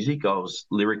my music. I was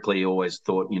lyrically always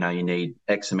thought, you need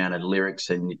X amount of lyrics,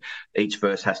 and each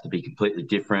verse has to be completely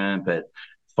different, but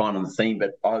fine on the theme.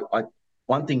 But I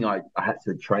one thing I had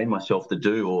to train myself to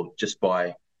do, or just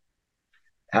by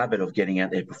habit of getting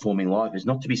out there performing live, is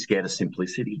not to be scared of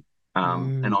simplicity.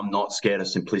 And I'm not scared of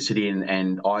simplicity.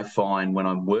 And I find when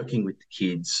I'm working with the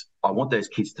kids, I want those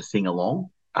kids to sing along.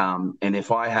 And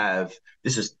if I have,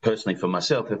 this is personally for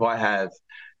myself, if I have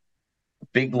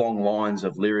big long lines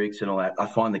of lyrics and all that, I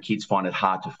find the kids find it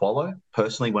hard to follow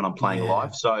personally when I'm playing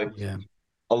live. So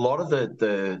a lot of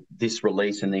this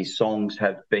release and these songs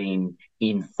have been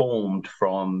informed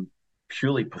from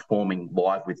purely performing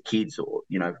live with kids, or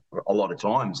a lot of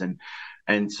times,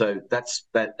 and so that's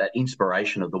that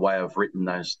inspiration of the way I've written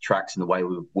those tracks and the way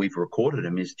we've recorded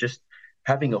them is just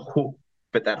having a hook,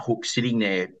 but that hook sitting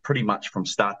there pretty much from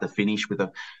start to finish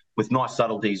with nice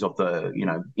subtleties of the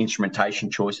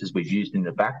instrumentation choices we've used in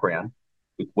the background,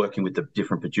 with working with the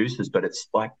different producers. But it's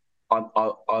like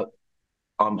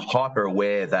I'm hyper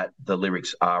aware that the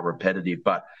lyrics are repetitive,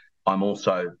 but I'm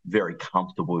also very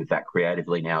comfortable with that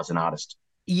creatively now as an artist.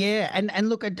 Yeah, and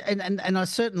look, and I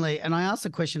certainly, and I asked the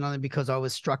question only because I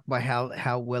was struck by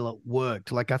how well it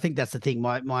worked. Like, I think that's the thing.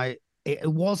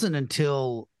 It wasn't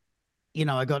until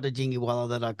I got to Jingy Walla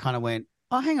that I kind of went,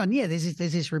 oh, hang on, yeah, there's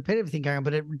this repetitive thing going on,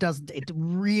 but it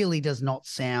really does not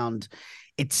sound.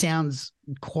 It sounds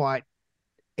quite.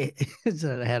 I don't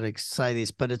know how to say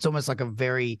this, but it's almost like a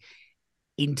very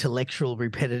intellectual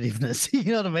repetitiveness.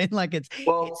 You know what I mean? Like it's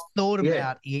thought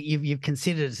about. You've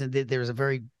considered it, and there is a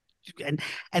very and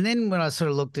then when I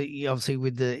sort of looked at you, obviously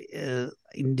with the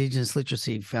Indigenous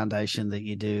Literacy Foundation that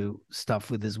you do stuff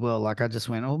with as well, like I just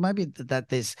went, oh, maybe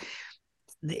that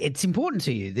it's important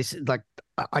to you. This, like,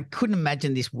 I couldn't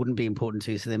imagine this wouldn't be important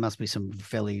to you. So there must be some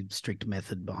fairly strict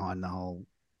method behind the whole.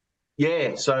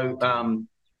 Yeah. So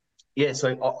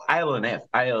so ALNF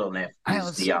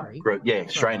is the group,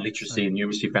 Australian Literacy and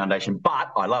Numeracy Foundation.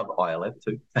 But I love ILF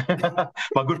too.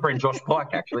 My good friend Josh Pike,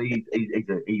 actually,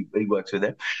 he works with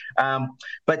them.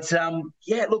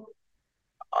 Look,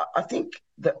 I think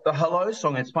that the Hello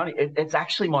song, it's funny. It's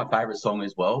actually my favourite song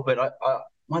as well. But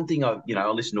one thing I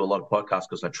listen to a lot of podcasts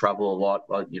because I travel a lot.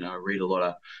 I read a lot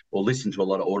of, or listen to a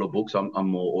lot of audiobooks. I'm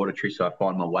more auditory, so I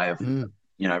find my way of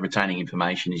retaining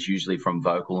information is usually from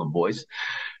vocal and voice.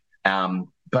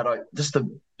 But just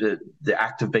the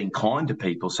act of being kind to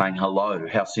people, saying hello,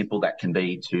 how simple that can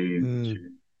be to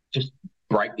just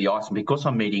break the ice. And because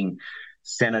I'm meeting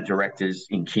centre directors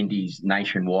in kindies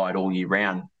nationwide all year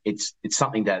round, it's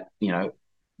something that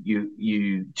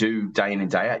you do day in and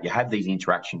day out. You have these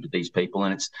interactions with these people,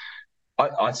 and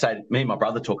I say, me and my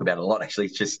brother talk about it a lot. Actually,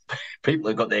 it's just people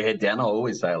who've got their head down. I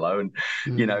always say hello, and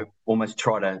almost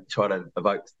try to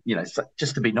evoke,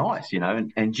 just to be nice,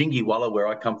 And Jingy Walla, where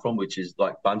I come from, which is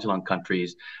like Bundjalung country,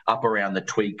 is up around the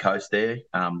Tweed coast there,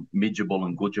 Midjabul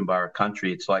and Gudjambara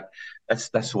country. It's like that's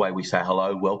the way we say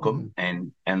hello, welcome,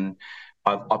 and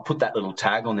I put that little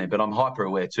tag on there. But I'm hyper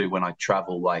aware too when I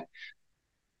travel, like.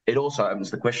 It also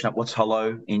opens the question up, what's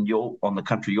hello on the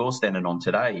country you're standing on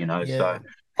today, So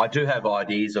I do have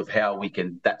ideas of how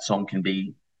that song can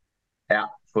be out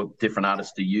for different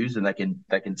artists to use, and they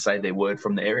can say their word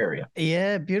from their area.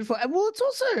 Yeah, beautiful. And well, it's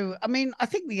also, I mean, I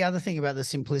think the other thing about the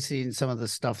simplicity in some of the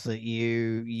stuff that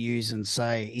you use and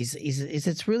say is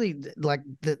it's really like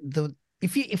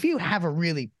if you have a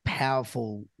really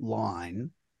powerful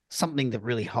line, something that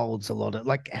really holds a lot of,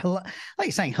 like hello, like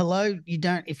you're saying hello,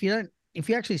 if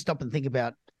you actually stop and think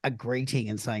about a greeting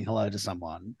and saying hello to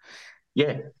someone,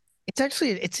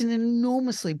 it's an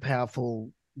enormously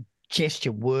powerful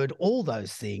gesture, word, all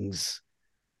those things.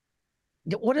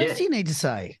 What else do you need to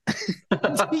say?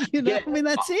 I mean,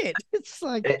 that's it. It's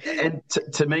like, and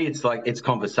to me, it's like it's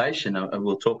conversation. And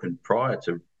we were talking prior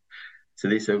to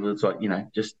this. It was like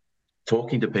just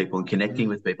talking to people and connecting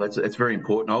with people. It's very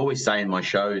important. I always say in my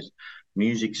shows,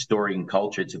 music, story, and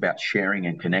culture. It's about sharing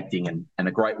and connecting. And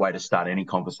a great way to start any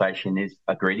conversation is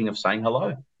a greeting of saying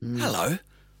hello. Hello,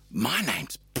 my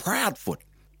name's Proudfoot.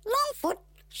 Longfoot,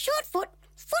 Shortfoot,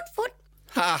 Footfoot.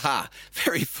 Ha ha,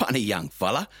 very funny, young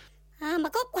fella. I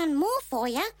got one more for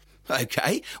you.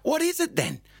 Okay, what is it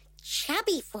then?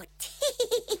 Chubbyfoot.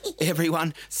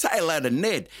 Everyone, say hello to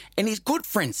Ned and his good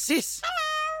friend Sis.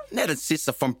 Ned and Sis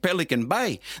are from Pelican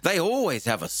Bay. They always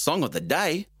have a song of the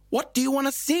day. What do you want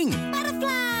to sing?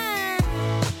 Butterfly.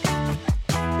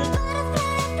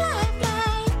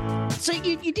 So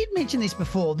you did mention this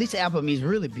before. This album is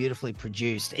really beautifully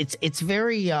produced. It's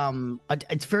very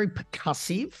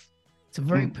percussive. It's a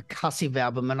very percussive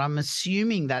album, and I'm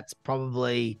assuming that's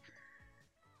probably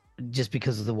just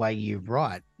because of the way you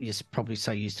write. You're probably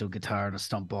so used to a guitar and a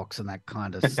stomp box and that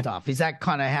kind of stuff. Is that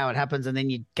kind of how it happens? And then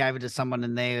you gave it to someone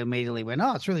and they immediately went,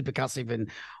 "Oh, it's really percussive,"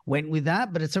 and went with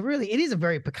that. But it is a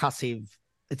very percussive.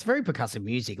 It's very percussive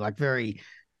music, like very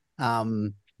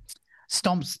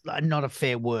stomp's not a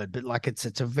fair word, but like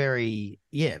it's a very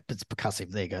it's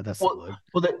percussive. There you go. That's the word.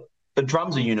 Well, the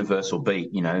drum's a universal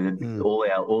beat. You know,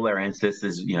 all our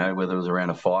ancestors. You know, whether it was around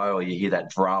a fire or you hear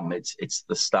that drum, it's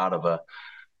the start of a.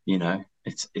 You know,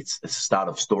 it's the start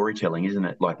of storytelling, isn't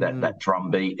it? Like that drum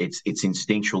beat. It's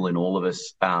instinctual in all of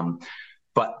us.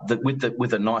 But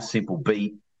with a nice simple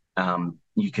beat,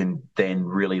 you can then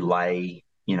really lay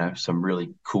some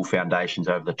really cool foundations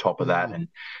over the top of that.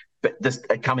 But this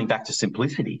coming back to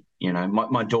simplicity,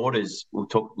 my daughters, we'll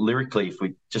talk lyrically if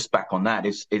we just back on that,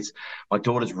 it's my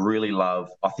daughters really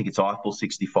love, I think it's Eiffel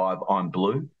 65, I'm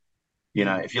Blue.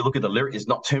 If you look at the lyrics, there's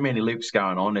not too many lyrics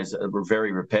going on. It's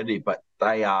very repetitive, but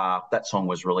that song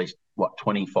was released,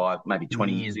 25, maybe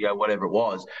 20 years ago, whatever it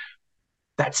was.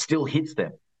 That still hits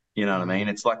them. You know what I mean?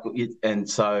 It's like, and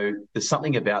so there's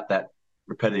something about that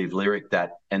repetitive lyric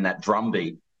and that drum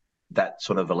beat that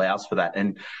sort of allows for that.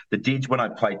 And the didge, when I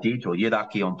play didge or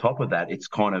yidaki on top of that, it's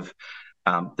kind of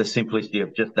the simplicity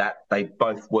of just that. They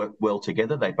both work well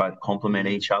together. They both complement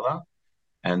each other.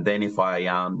 And then if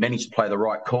I manage to play the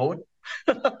right chord,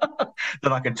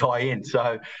 then I can tie in.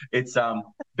 So it's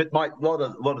but a lot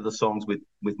of the songs with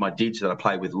my didge that I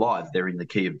play with live, they're in the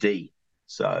key of D.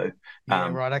 So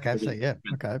right, okay, so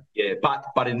okay,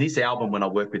 but in this album, when I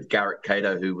worked with Garrett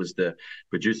Cato, who was the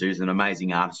producer, who's an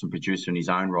amazing artist and producer in his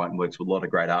own right and works with a lot of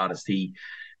great artists. He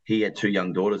had two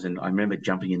young daughters, and I remember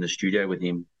jumping in the studio with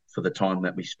him for the time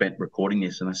that we spent recording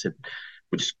this, and I said,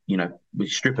 we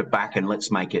strip it back and let's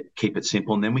keep it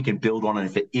simple, and then we can build on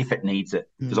it if it needs it.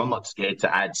 Because I'm not scared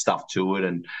to add stuff to it,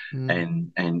 and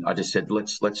I just said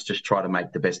let's just try to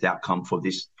make the best outcome for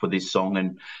this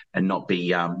song, and not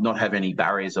be not have any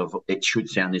barriers of it should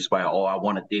sound this way. Oh, I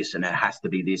wanted this and it has to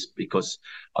be this, because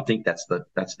I think that's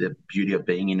the beauty of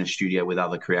being in a studio with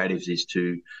other creatives, is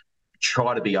to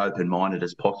try to be open-minded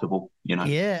as possible.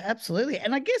 Yeah, absolutely.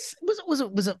 And I guess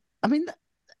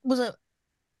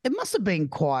it must have been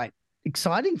quite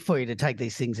exciting for you to take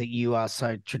these things that you are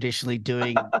so traditionally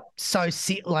doing,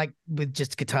 like with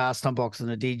just guitar, stomp box, and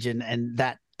a didge, and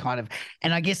that kind of,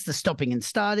 and I guess the stopping and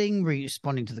starting,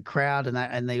 responding to the crowd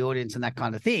and the audience and that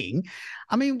kind of thing.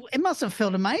 I mean, it must have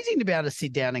felt amazing to be able to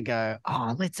sit down and go,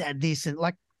 oh, let's add this, and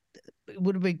like, it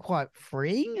would have been quite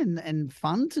freeing and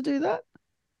fun to do that.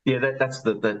 Yeah, that's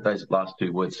those last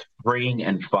two words: freeing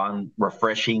and fun,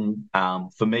 refreshing.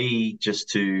 For me, just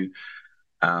to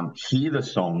hear the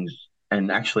songs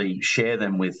and actually share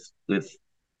them with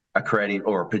a creative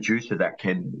or a producer that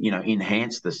can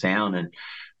enhance the sound, and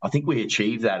I think we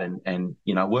achieved that. And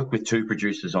I work with two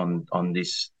producers on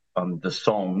the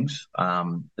songs.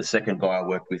 The second guy I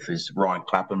work with is Ryan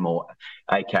Clappenmore,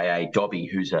 aka Dobby,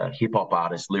 who's a hip hop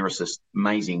artist, lyricist,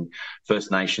 amazing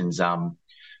First Nations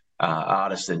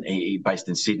artist, and he based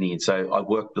in Sydney. And so I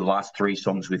worked the last three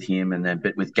songs with him,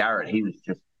 but with Garrett, he was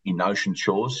just in Ocean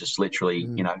Shores, just literally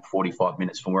 45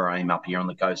 minutes from where I am up here on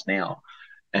the coast now,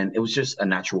 and it was just a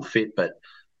natural fit. But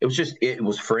it was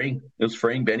freeing. It was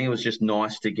freeing, Benny. It was just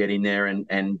nice to get in there,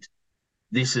 and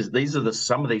these are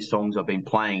some of these songs I've been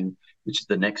playing, which is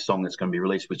the next song that's going to be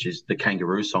released, which is the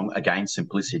Kangaroo song. Again,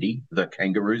 simplicity, the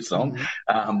Kangaroo song,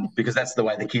 because that's the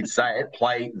way the kids say it.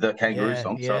 Play the Kangaroo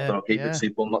song. So I thought I'll keep it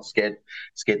simple. I'm not scared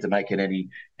to make it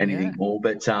anything more.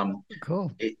 But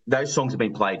cool. Those songs have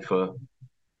been played for.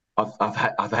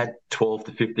 I've had 12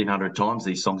 to 1,500 times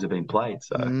these songs have been played.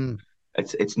 So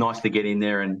it's nice to get in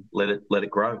there and let it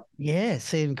grow. Yeah,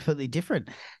 seem completely different.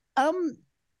 Was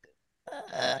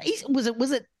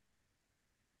it?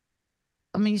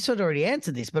 I mean, you sort of already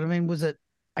answered this, but I mean, was it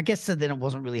I guess so then it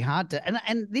wasn't really hard to,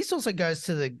 and this also goes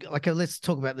to the, like, let's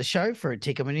talk about the show for a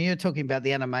tick. I mean, you're talking about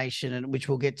the animation, and which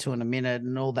we'll get to in a minute,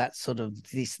 and all that sort of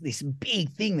this big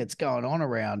thing that's going on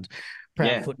around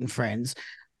Proudfoot and Friends.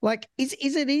 Like, is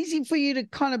it easy for you to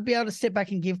kind of be able to step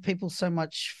back and give people so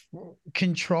much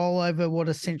control over what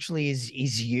essentially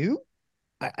is you,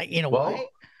 in a way?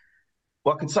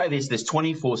 Well, I can say this: there's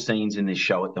 24 scenes in this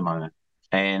show at the moment.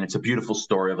 And it's a beautiful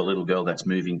story of a little girl that's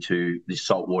moving to this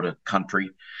saltwater country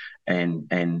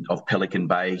and of Pelican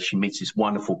Bay. She meets this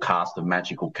wonderful cast of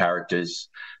magical characters.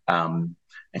 And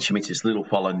she meets this little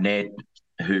fellow, Ned,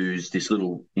 who's this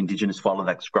little Indigenous fellow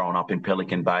that's grown up in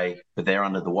Pelican Bay. But they're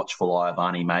under the watchful eye of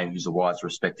Auntie May, who's a wise,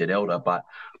 respected elder. But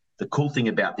the cool thing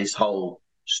about this whole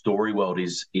story world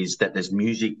is that there's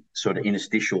music sort of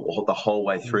interstitial the whole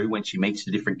way through when she meets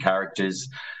the different characters.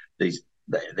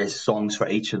 There's songs for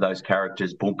each of those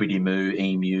characters: Bumpity Moo,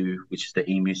 Emu, which is the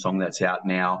emu song that's out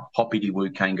now, Hoppity Woo,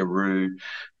 Kangaroo,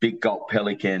 Big Gulp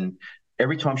Pelican.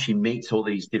 Every time she meets all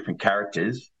these different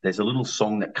characters, there's a little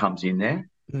song that comes in there.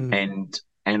 And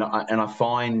I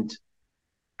find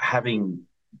having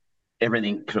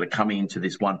everything sort of coming into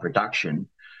this one production,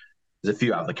 there's a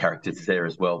few other characters there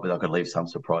as well, but I could leave some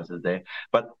surprises there.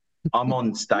 But I'm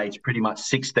on stage pretty much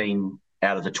 16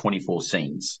 out of the 24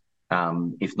 scenes.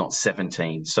 If not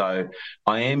 17. So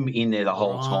I am in there the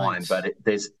whole time, but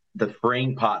there's the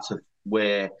freeing parts of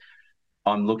where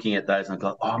I'm looking at those and I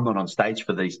go, I'm not on stage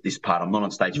for this part. I'm not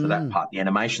on stage for that part. The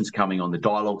animation's coming on, the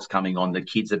dialogue's coming on, the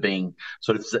kids are being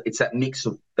sort of, it's that mix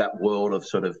of that world of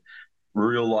sort of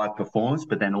real life performance,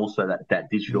 but then also that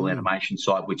digital animation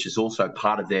side, which is also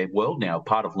part of their world now,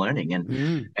 part of learning.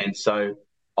 And so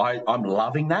I'm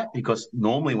loving that, because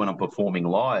normally when I'm performing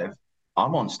live,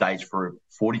 I'm on stage for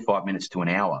 45 minutes to an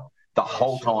hour, the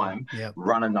whole time,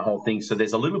 running the whole thing. So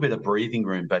there's a little bit of breathing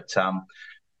room. But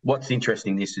what's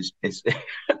interesting, this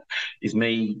is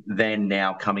me then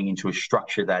now coming into a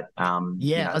structure that I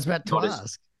was about to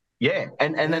ask.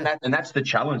 And that's the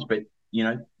challenge. But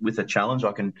with a challenge,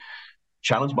 I can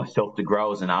challenge myself to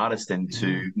grow as an artist and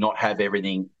to not have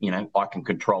everything. I can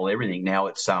control everything. Now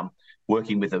it's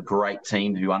working with a great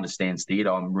team who understands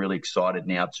theatre. I'm really excited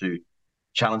now to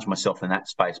challenge myself in that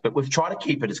space. But we've tried to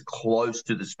keep it as close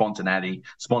to the spontaneity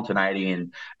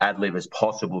and ad lib as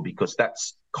possible, because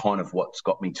that's kind of what's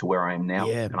got me to where I am now.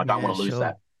 And I don't want to lose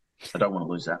that. I don't want to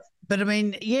lose that. But I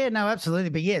mean, no, absolutely.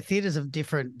 But theatre's a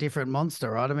different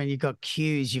monster, right? I mean, you've got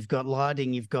cues, you've got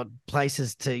lighting, you've got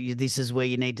places this is where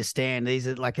you need to stand. These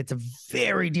are it's a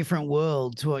very different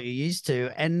world to what you're used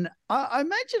to. And I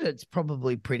imagine it's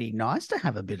probably pretty nice to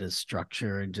have a bit of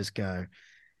structure and just go,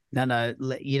 no,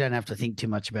 you don't have to think too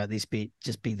much about this bit.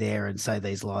 Just be there and say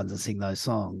these lines and sing those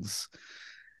songs.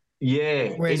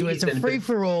 Yeah. Whereas when it's a free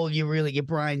for all, your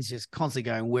brain's just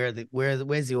constantly going, where's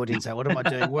the audience at? What am I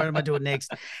doing? What am I doing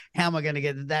next? How am I going to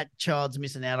get that child's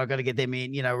missing out? I've got to get them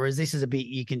in. Whereas this is a bit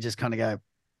you can just kind of go,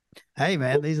 hey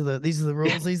man, these are the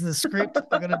rules. These are the script.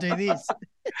 I've got to do this.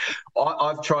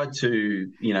 I've tried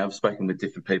to, I've spoken with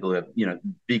different people who have,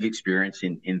 big experience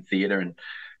in theatre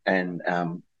and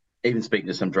even speaking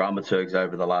to some dramaturgs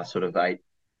over the last sort of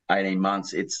 18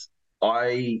 months,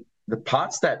 the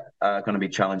parts that are going to be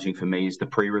challenging for me is the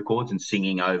pre-records and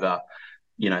singing over,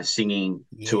 singing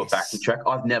to a backing track.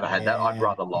 I've never had that. I'd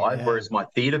rather live, whereas my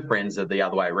theatre friends are the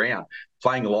other way around.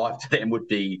 Playing live to them would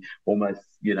be almost,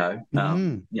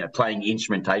 playing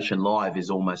instrumentation live is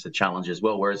almost a challenge as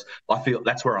well, whereas I feel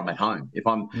that's where I'm at home. If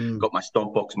I'm got my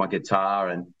stomp box, my guitar,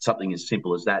 and something as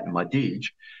simple as that in my dig,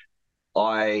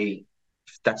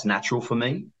 that's natural for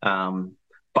me.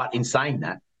 But in saying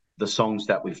that, the songs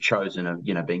that we've chosen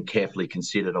are, being carefully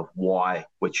considered of why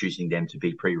we're choosing them to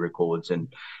be pre-records,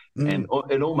 and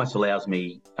it almost allows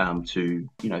me to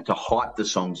hype the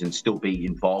songs and still be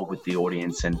involved with the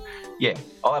audience. And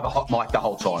I'll have a hot mic the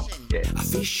whole time. Yeah.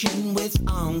 Fishing with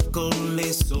Uncle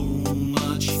is so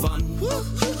much fun.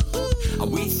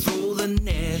 We throw the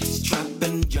nets,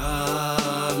 trapping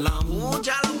jalam,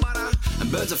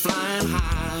 and birds are flying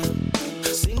high,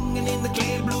 singing in the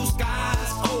clear blue skies.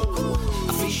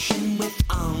 Fishing with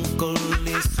Uncle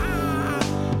is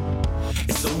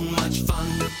it's so much fun.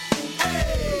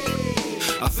 Hey!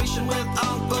 Fishing with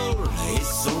Uncle is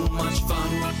so much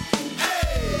fun.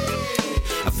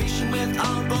 Hey! Fishing with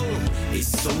Uncle is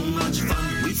so much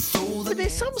fun. But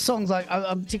there's some songs like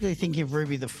I'm particularly thinking of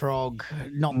Ruby the Frog,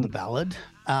 not the ballad.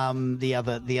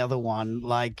 The other one,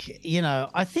 I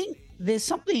think there's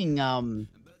something.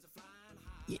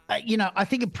 I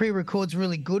think a pre-record's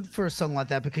really good for a song like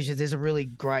that, because there's a really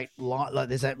great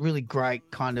there's that really great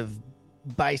kind of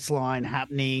bass line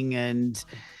happening, and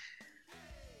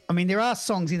I mean, there are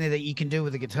songs in there that you can do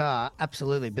with the guitar,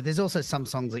 absolutely. But there's also some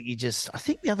songs that you just. I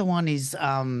think the other one is.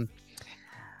 I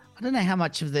don't know how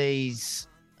much of these,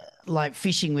 like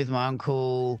Fishing with My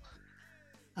Uncle.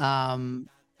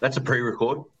 That's a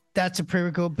pre-record. That's a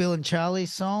pre-record. Bill and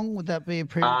Charlie's song. Would that be a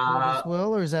pre-record as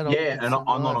well, or is that? Yeah, and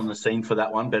I'm not on the scene for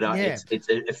that one, but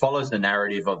it follows the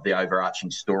narrative of the overarching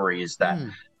story. Is that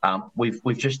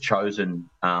we've just chosen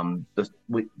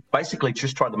we basically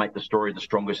just tried to make the story the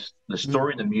strongest, the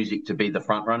story and the music to be the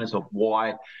front runners of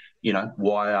why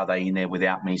are they in there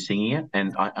without me singing it,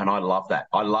 and I love that.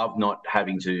 I love not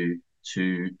having to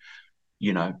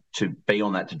be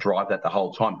on that, to drive that the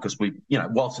whole time, because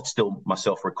whilst it's still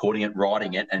myself recording it,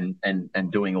 writing it,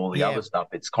 and doing all the other stuff,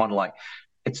 it's kind of like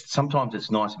sometimes it's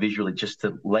nice visually just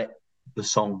to let the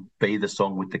song be the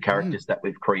song with the characters that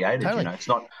we've created. Totally. It's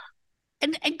not.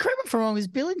 And correct me if I'm wrong, is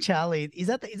Bill and Charlie, is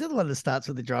that the one that starts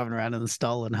with the driving around in the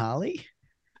stolen Harley?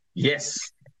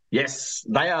 Yes,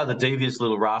 they are the devious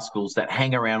little rascals that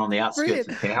hang around on the outskirts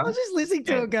of town. I was just listening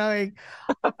to it going,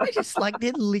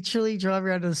 they're literally driving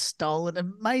around in a stolen.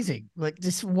 Amazing. Like,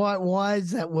 just why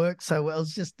does that work so well?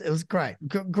 It was great.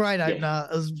 Great opener.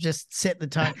 It was just set the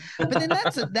tone. But then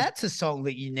that's a song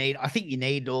that you need. I think you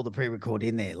need all the pre-record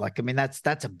in there. Like, I mean, that's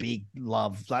a big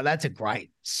love. Like, that's a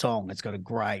great song. It's got a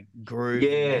great groove.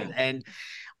 Yeah. And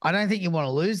I don't think you want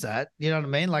to lose that. You know what I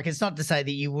mean? Like, it's not to say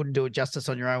that you wouldn't do it justice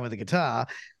on your own with a guitar,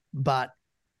 but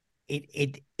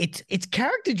it's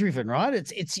character driven, right?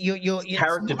 It's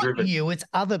character driven. It's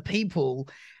other people,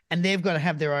 and they've got to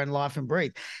have their own life and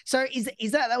breathe. So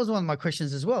is that was one of my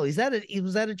questions as well. Was that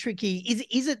a tricky?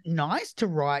 Is it nice to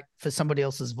write for somebody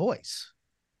else's voice?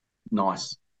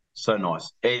 Nice, so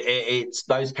nice. It's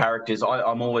those characters.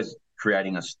 I'm always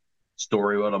creating a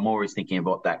story world. I'm always thinking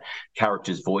about that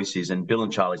character's voices. And Bill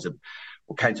and Charlie's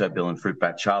Kato Bill and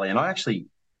Fruitbat Charlie, and I actually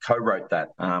co-wrote that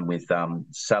with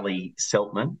Sally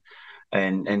Seltman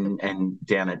and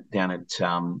down at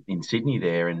in Sydney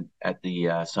there, and at the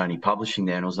Sony Publishing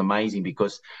there, and it was amazing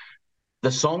because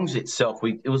the songs itself,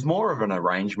 it was more of an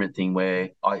arrangement thing where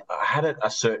I had it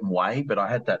a certain way, but I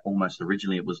had that almost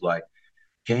originally. It was like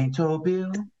Kato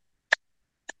Bill,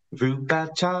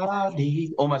 Fruitbat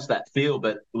Charlie, almost that feel,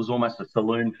 but it was almost a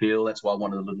saloon feel. That's why I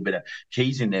wanted a little bit of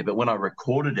keys in there. But when I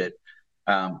recorded it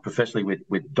professionally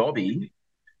with Dobby,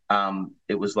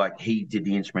 it was like he did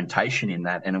the instrumentation in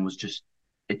that, and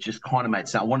it just kind of made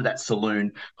sense. I wanted that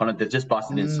saloon kind of, they've just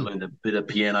busted in saloon, the bit of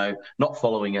piano, not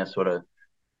following a sort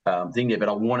of thing there, but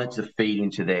I wanted to feed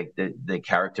into their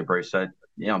character, Bruce. So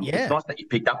it's nice that you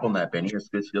picked up on that, Benny.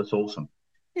 It's awesome.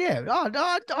 Yeah,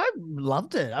 I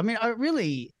loved it. I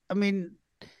mean,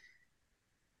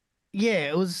 yeah,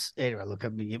 it was. Anyway, look,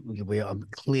 I'm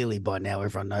clearly by now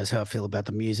everyone knows how I feel about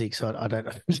the music, so I don't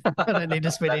need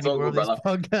to spend any more of this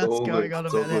podcast going on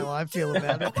about how I feel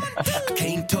about it.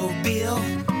 Came to Bill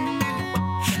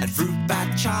and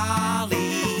Fruitbat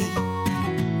Charlie,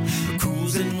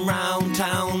 cruising round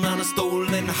town on a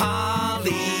stolen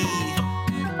Harley.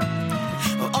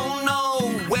 Oh no,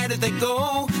 where did they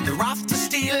go? They're off to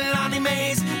steal Annie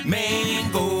Mae's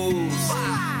mangoes.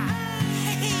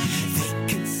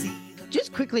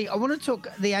 Just quickly, I want to talk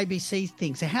the ABC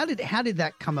thing. So how did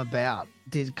that come about?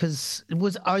 Because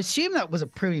I assume that was a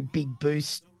pretty big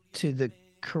boost to the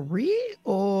career,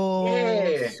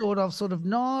 or sort of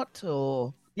not,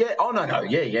 or yeah. Oh no,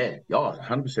 yeah. Oh,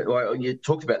 100%. Well, you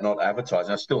talked about not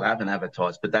advertising. I still haven't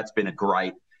advertised, but that's been a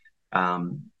great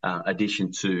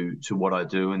addition to what I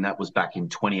do, and that was back in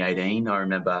 2018. I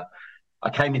remember I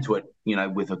came into it,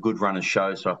 with a good run of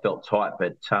shows, so I felt tight.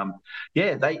 But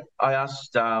I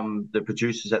asked the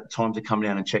producers at the time to come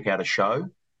down and check out a show,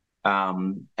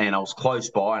 and I was close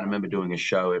by. And I remember doing a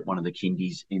show at one of the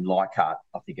kindies in Leichhardt,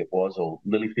 I think it was, or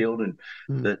Lilyfield, and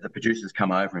the producers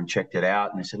come over and checked it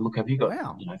out, and they said, "Look, have you got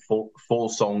four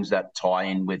songs that tie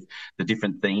in with the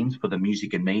different themes for the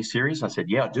Music and Me series?" I said,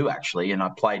 "Yeah, I do actually," and I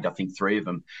played, I think, 3 of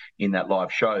them in that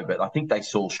live show. But I think they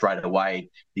saw straight away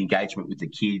the engagement with the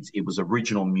kids. It was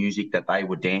original music that they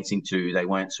were dancing to. They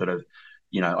weren't sort of,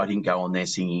 I didn't go on there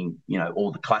singing,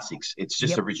 all the classics. It's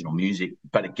just original music,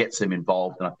 but it gets them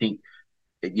involved. And I think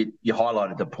you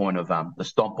highlighted the point of the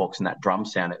stomp box and that drum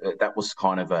sound. That was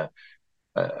kind of I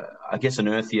guess an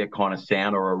earthier kind of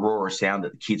sound, or a rawer sound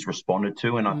that the kids responded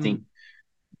to. And I think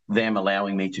them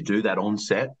allowing me to do that on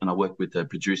set, and I worked with the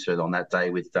producer on that day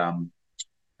with Sarah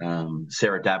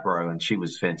Dabro, and she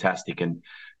was fantastic. And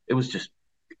it was just,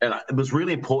 and it was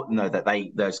really important though that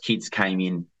those kids came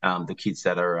in, the kids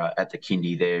that are at the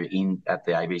kindy there at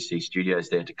the ABC studios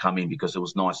there, to come in, because it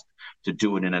was nice to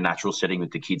do it in a natural setting with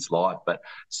the kids live. But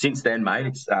since then,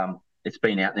 mate, it's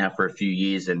been out now for a few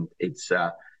years, and it's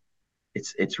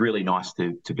it's really nice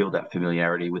to build that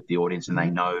familiarity with the audience, and they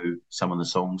know some of the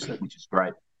songs, which is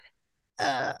great.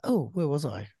 Where was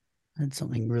I? I had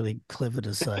something really clever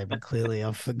to say, but clearly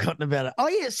I've forgotten about it. Oh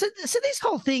yeah, so this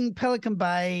whole thing, Pelican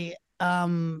Bay,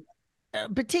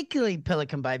 particularly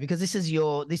Pelican Bay, because this is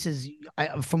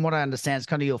from what I understand, it's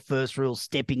kind of your first real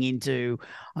stepping into,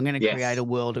 I'm going to create a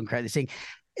world and create this thing.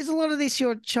 Is a lot of this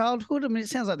your childhood? I mean, it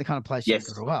sounds like the kind of place you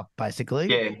grew up, basically.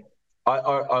 Yeah. I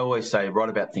always say, write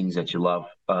about things that you love.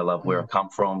 I love where I come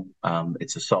from.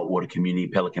 It's a saltwater community,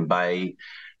 Pelican Bay.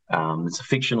 It's a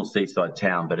fictional seaside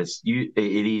town, but it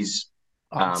is.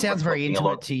 It sounds very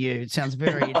intimate to you. It sounds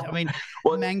very. I mean,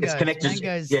 well, mangoes.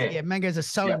 Mangoes are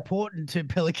so important to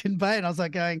Pelican Bay, and I was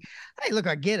like going, "Hey, look,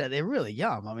 I get it. They're really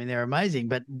yum. I mean, they're amazing,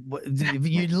 but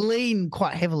you lean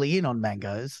quite heavily in on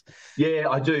mangoes." Yeah,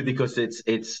 I do, because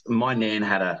it's my nan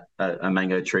had a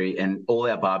mango tree, and all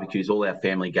our barbecues, all our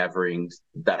family gatherings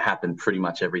that happened pretty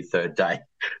much every third day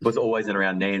was always in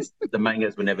around Nan's. The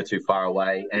mangoes were never too far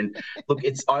away, and look,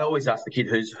 I always ask the kid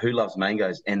who loves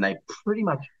mangoes, and they pretty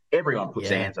much. Everyone puts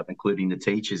their hands up, including the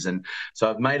teachers. And so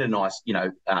I've made a nice,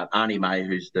 Auntie May,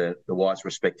 who's the wise,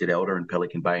 respected elder in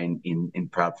Pelican Bay in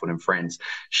Proudfoot and Friends,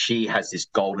 she has this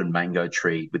golden mango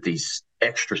tree with these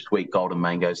extra sweet golden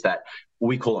mangoes that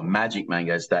we call them magic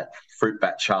mangoes, that Fruit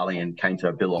Bat Charlie and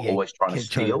Kainto Bill are always trying to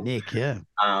steal. Nick,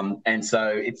 and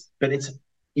so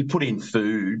you put in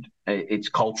food, it's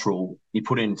cultural. You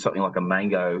put in something like a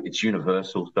mango, it's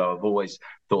universal. So I've always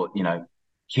thought,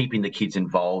 keeping the kids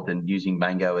involved and using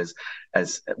mango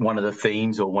as one of the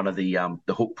themes or one of the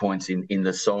hook points in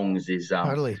the songs is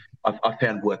totally. I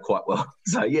found work quite well.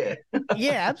 So yeah.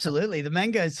 Yeah, absolutely. The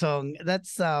mango song,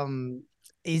 that's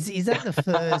is that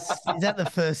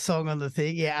the first song on the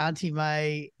thing? Yeah, Auntie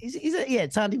May. Is it? Yeah,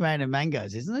 it's Auntie May and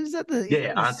mangoes, isn't it? Is that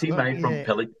the Auntie May from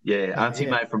Auntie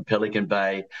May from Pelican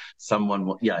Bay. Someone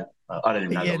I don't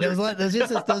even know. Yeah, there was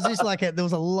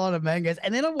a lot of mangoes,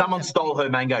 and then someone stole her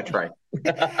mango tray.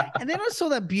 And then I saw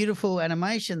that beautiful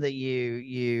animation that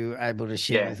you were able to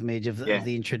share with me of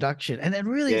the introduction, and it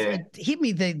really it hit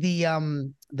me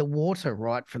the water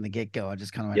right from the get go. I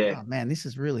just kind of went, oh man, this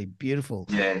is really beautiful.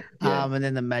 And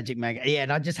then the magic mango,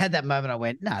 and I just had that moment. I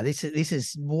went, no, this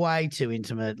is way too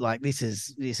intimate. Like this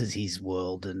is his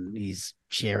world, and he's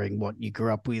sharing what you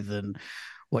grew up with and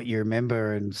what you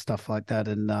remember and stuff like that.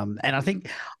 And I think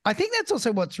that's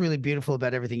also what's really beautiful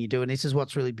about everything you do. And this is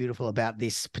what's really beautiful about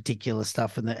this particular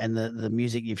stuff and the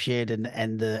music you've shared and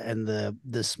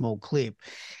the small clip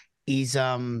is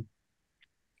I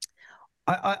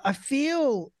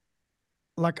feel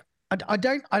like I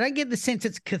don't get the sense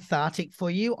it's cathartic for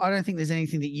you. I don't think there's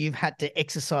anything that you've had to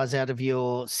exercise out of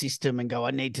your system and go,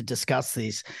 I need to discuss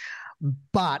this.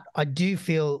 But I do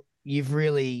feel you've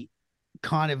really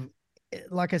kind of,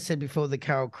 like I said before, the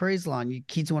Carol Cruise line, you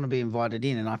kids want to be invited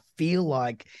in. And I feel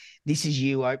like this is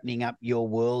you opening up your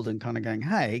world and kind of going,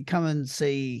 hey, come and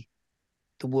see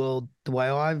the world the way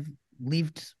I've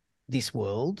lived this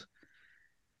world.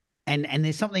 And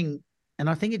there's something, and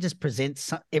I think it just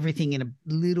presents everything in a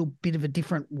little bit of a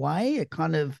different way.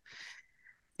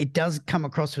 It does come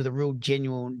across with a real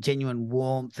genuine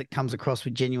warmth. It comes across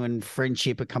with genuine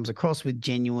friendship. It comes across with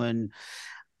genuine,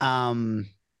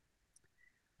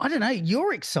 I don't know,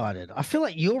 you're excited. I feel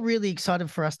like you're really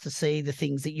excited for us to see the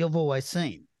things that you've always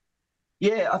seen.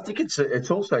 Yeah, I think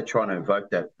it's also trying to evoke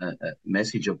that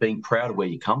message of being proud of where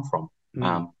you come from.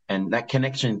 And that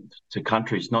connection to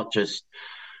country is not just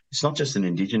an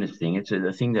Indigenous thing. It's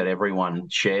a thing that everyone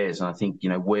shares. And I think,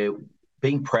 we're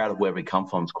being proud of where we come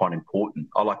from is quite important.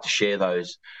 I like to share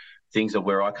those things of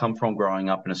where I come from, growing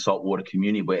up in a saltwater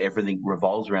community where everything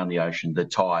revolves around the ocean, the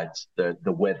tides, the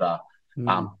weather,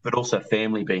 but also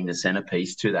family being the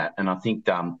centerpiece to that. And I think,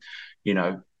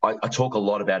 I talk a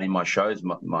lot about in my shows,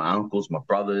 my uncles, my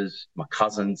brothers, my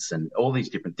cousins, and all these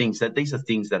different things, that these are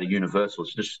things that are universal.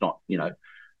 It's just not,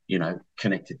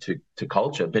 connected to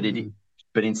culture. But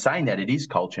but in saying that, it is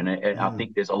culture. And I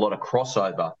think there's a lot of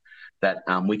crossover that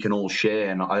we can all share.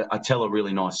 And I tell a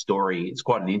really nice story. It's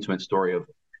quite an intimate story of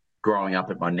growing up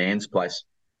at my nan's place,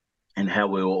 and how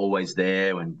we were always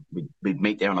there, and we'd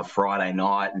meet there on a Friday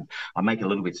night, and I make it a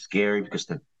little bit scary because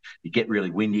you get really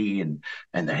windy and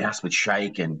the house would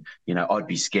shake, and I'd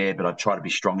be scared, but I'd try to be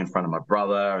strong in front of my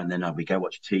brother, and then we'd go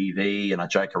watch TV, and I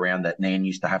joke around that Nan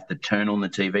used to have to turn on the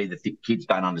TV. The kids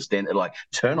don't understand. They're like,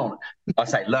 turn on it. I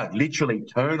say, look, literally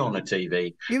turn on the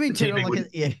TV. You mean turn on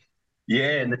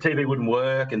Yeah, and the TV wouldn't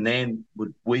work, and then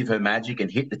would weave her magic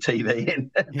and hit the TV, and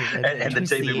the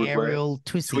TV would work.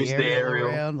 Twist the aerial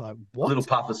around, like what? A little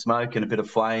puff of smoke and a bit of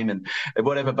flame and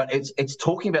whatever. But it's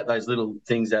talking about those little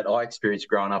things that I experienced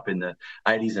growing up in the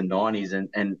 80s and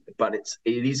 90s, but it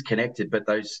is connected. But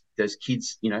those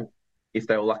kids, you know, if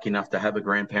they were lucky enough to have a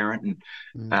grandparent,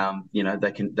 and you know,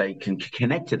 they can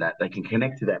connect to that. They can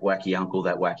connect to that wacky uncle,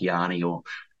 that wacky auntie, or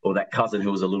that cousin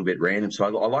who was a little bit random. So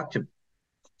I like to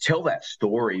tell that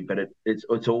story, but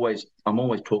it's always, I'm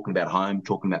always talking about home,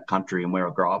 talking about country and where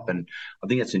I grew up, and I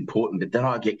think that's important. But then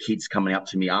I get kids coming up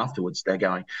to me afterwards, they're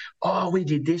going, "Oh, we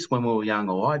did this when we were young,"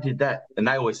 or "I did that," and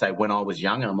they always say when I was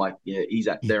young, and I'm like, "Yeah,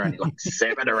 they're only like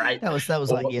 7 or 8." that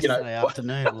was like yesterday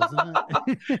afternoon, wasn't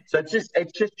it? So it's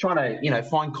just trying to, you know,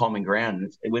 find common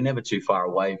ground. We're never too far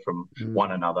away from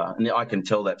one another, and I can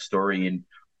tell that story in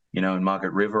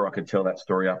Margaret River. I could tell that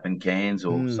story up in Cairns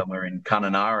or somewhere in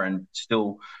Kununurra, and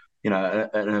still, you know,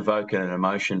 an evoke an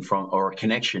emotion or a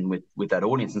connection with that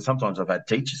audience. And sometimes I've had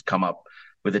teachers come up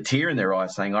with a tear in their eye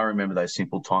saying, "I remember those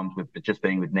simple times with just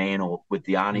being with Nan or with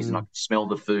the aunties, and I could smell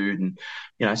the food, and,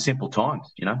 you know, simple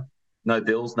times, you know, no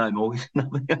bills, no mortgage,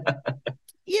 nothing."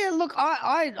 Yeah, look,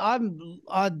 I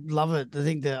love it. I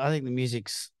think the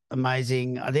music's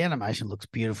amazing. The animation looks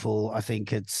beautiful. I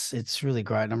think it's really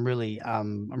great. And I'm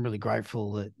really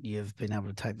grateful that you've been able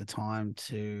to take the time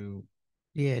to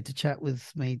chat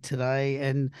with me today.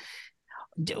 And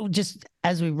just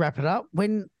as we wrap it up,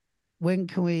 when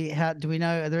can we? Do we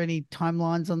know? Are there any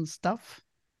timelines on stuff?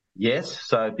 Yes.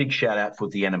 So big shout out for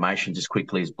the animation just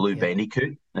quickly is Blue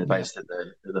Bandicoot, based at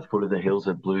the foot of the hills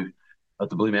of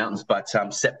the Blue Mountains. But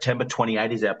September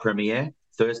 28 is our premiere.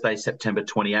 Thursday, September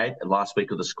 28, last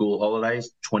week of the school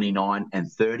holidays, 29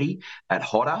 and 30 at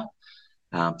Hodder.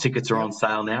 Tickets are on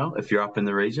sale now if you're up in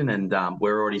the region, and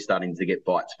we're already starting to get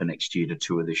bites for next year to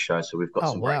tour this show. So we've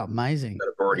got some amazing that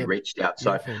have already reached out.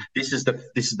 So this is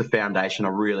the foundation.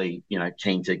 I'm really, you know,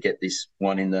 keen to get this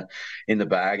one in the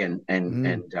bag, and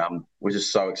we're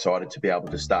just so excited to be able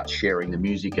to start sharing the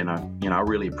music. And I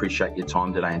really appreciate your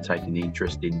time today and taking the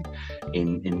interest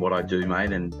in what I do,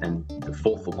 mate, and the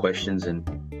thoughtful questions. And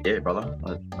yeah, brother,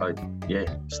 I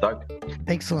stoked.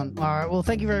 Excellent. All right. Well,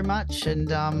 thank you very much, and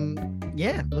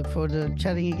look forward to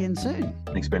chatting again soon.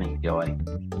 Thanks, Benny. Go away.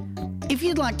 If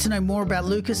you'd like to know more about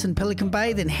Lucas and Pelican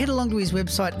Bay, then head along to his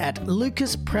website at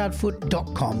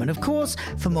lucasproudfoot.com. And of course,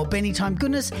 for more Benny Time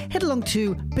goodness, head along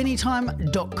to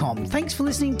bennytime.com. Thanks for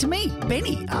listening to me,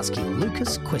 Benny, asking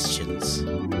Lucas questions.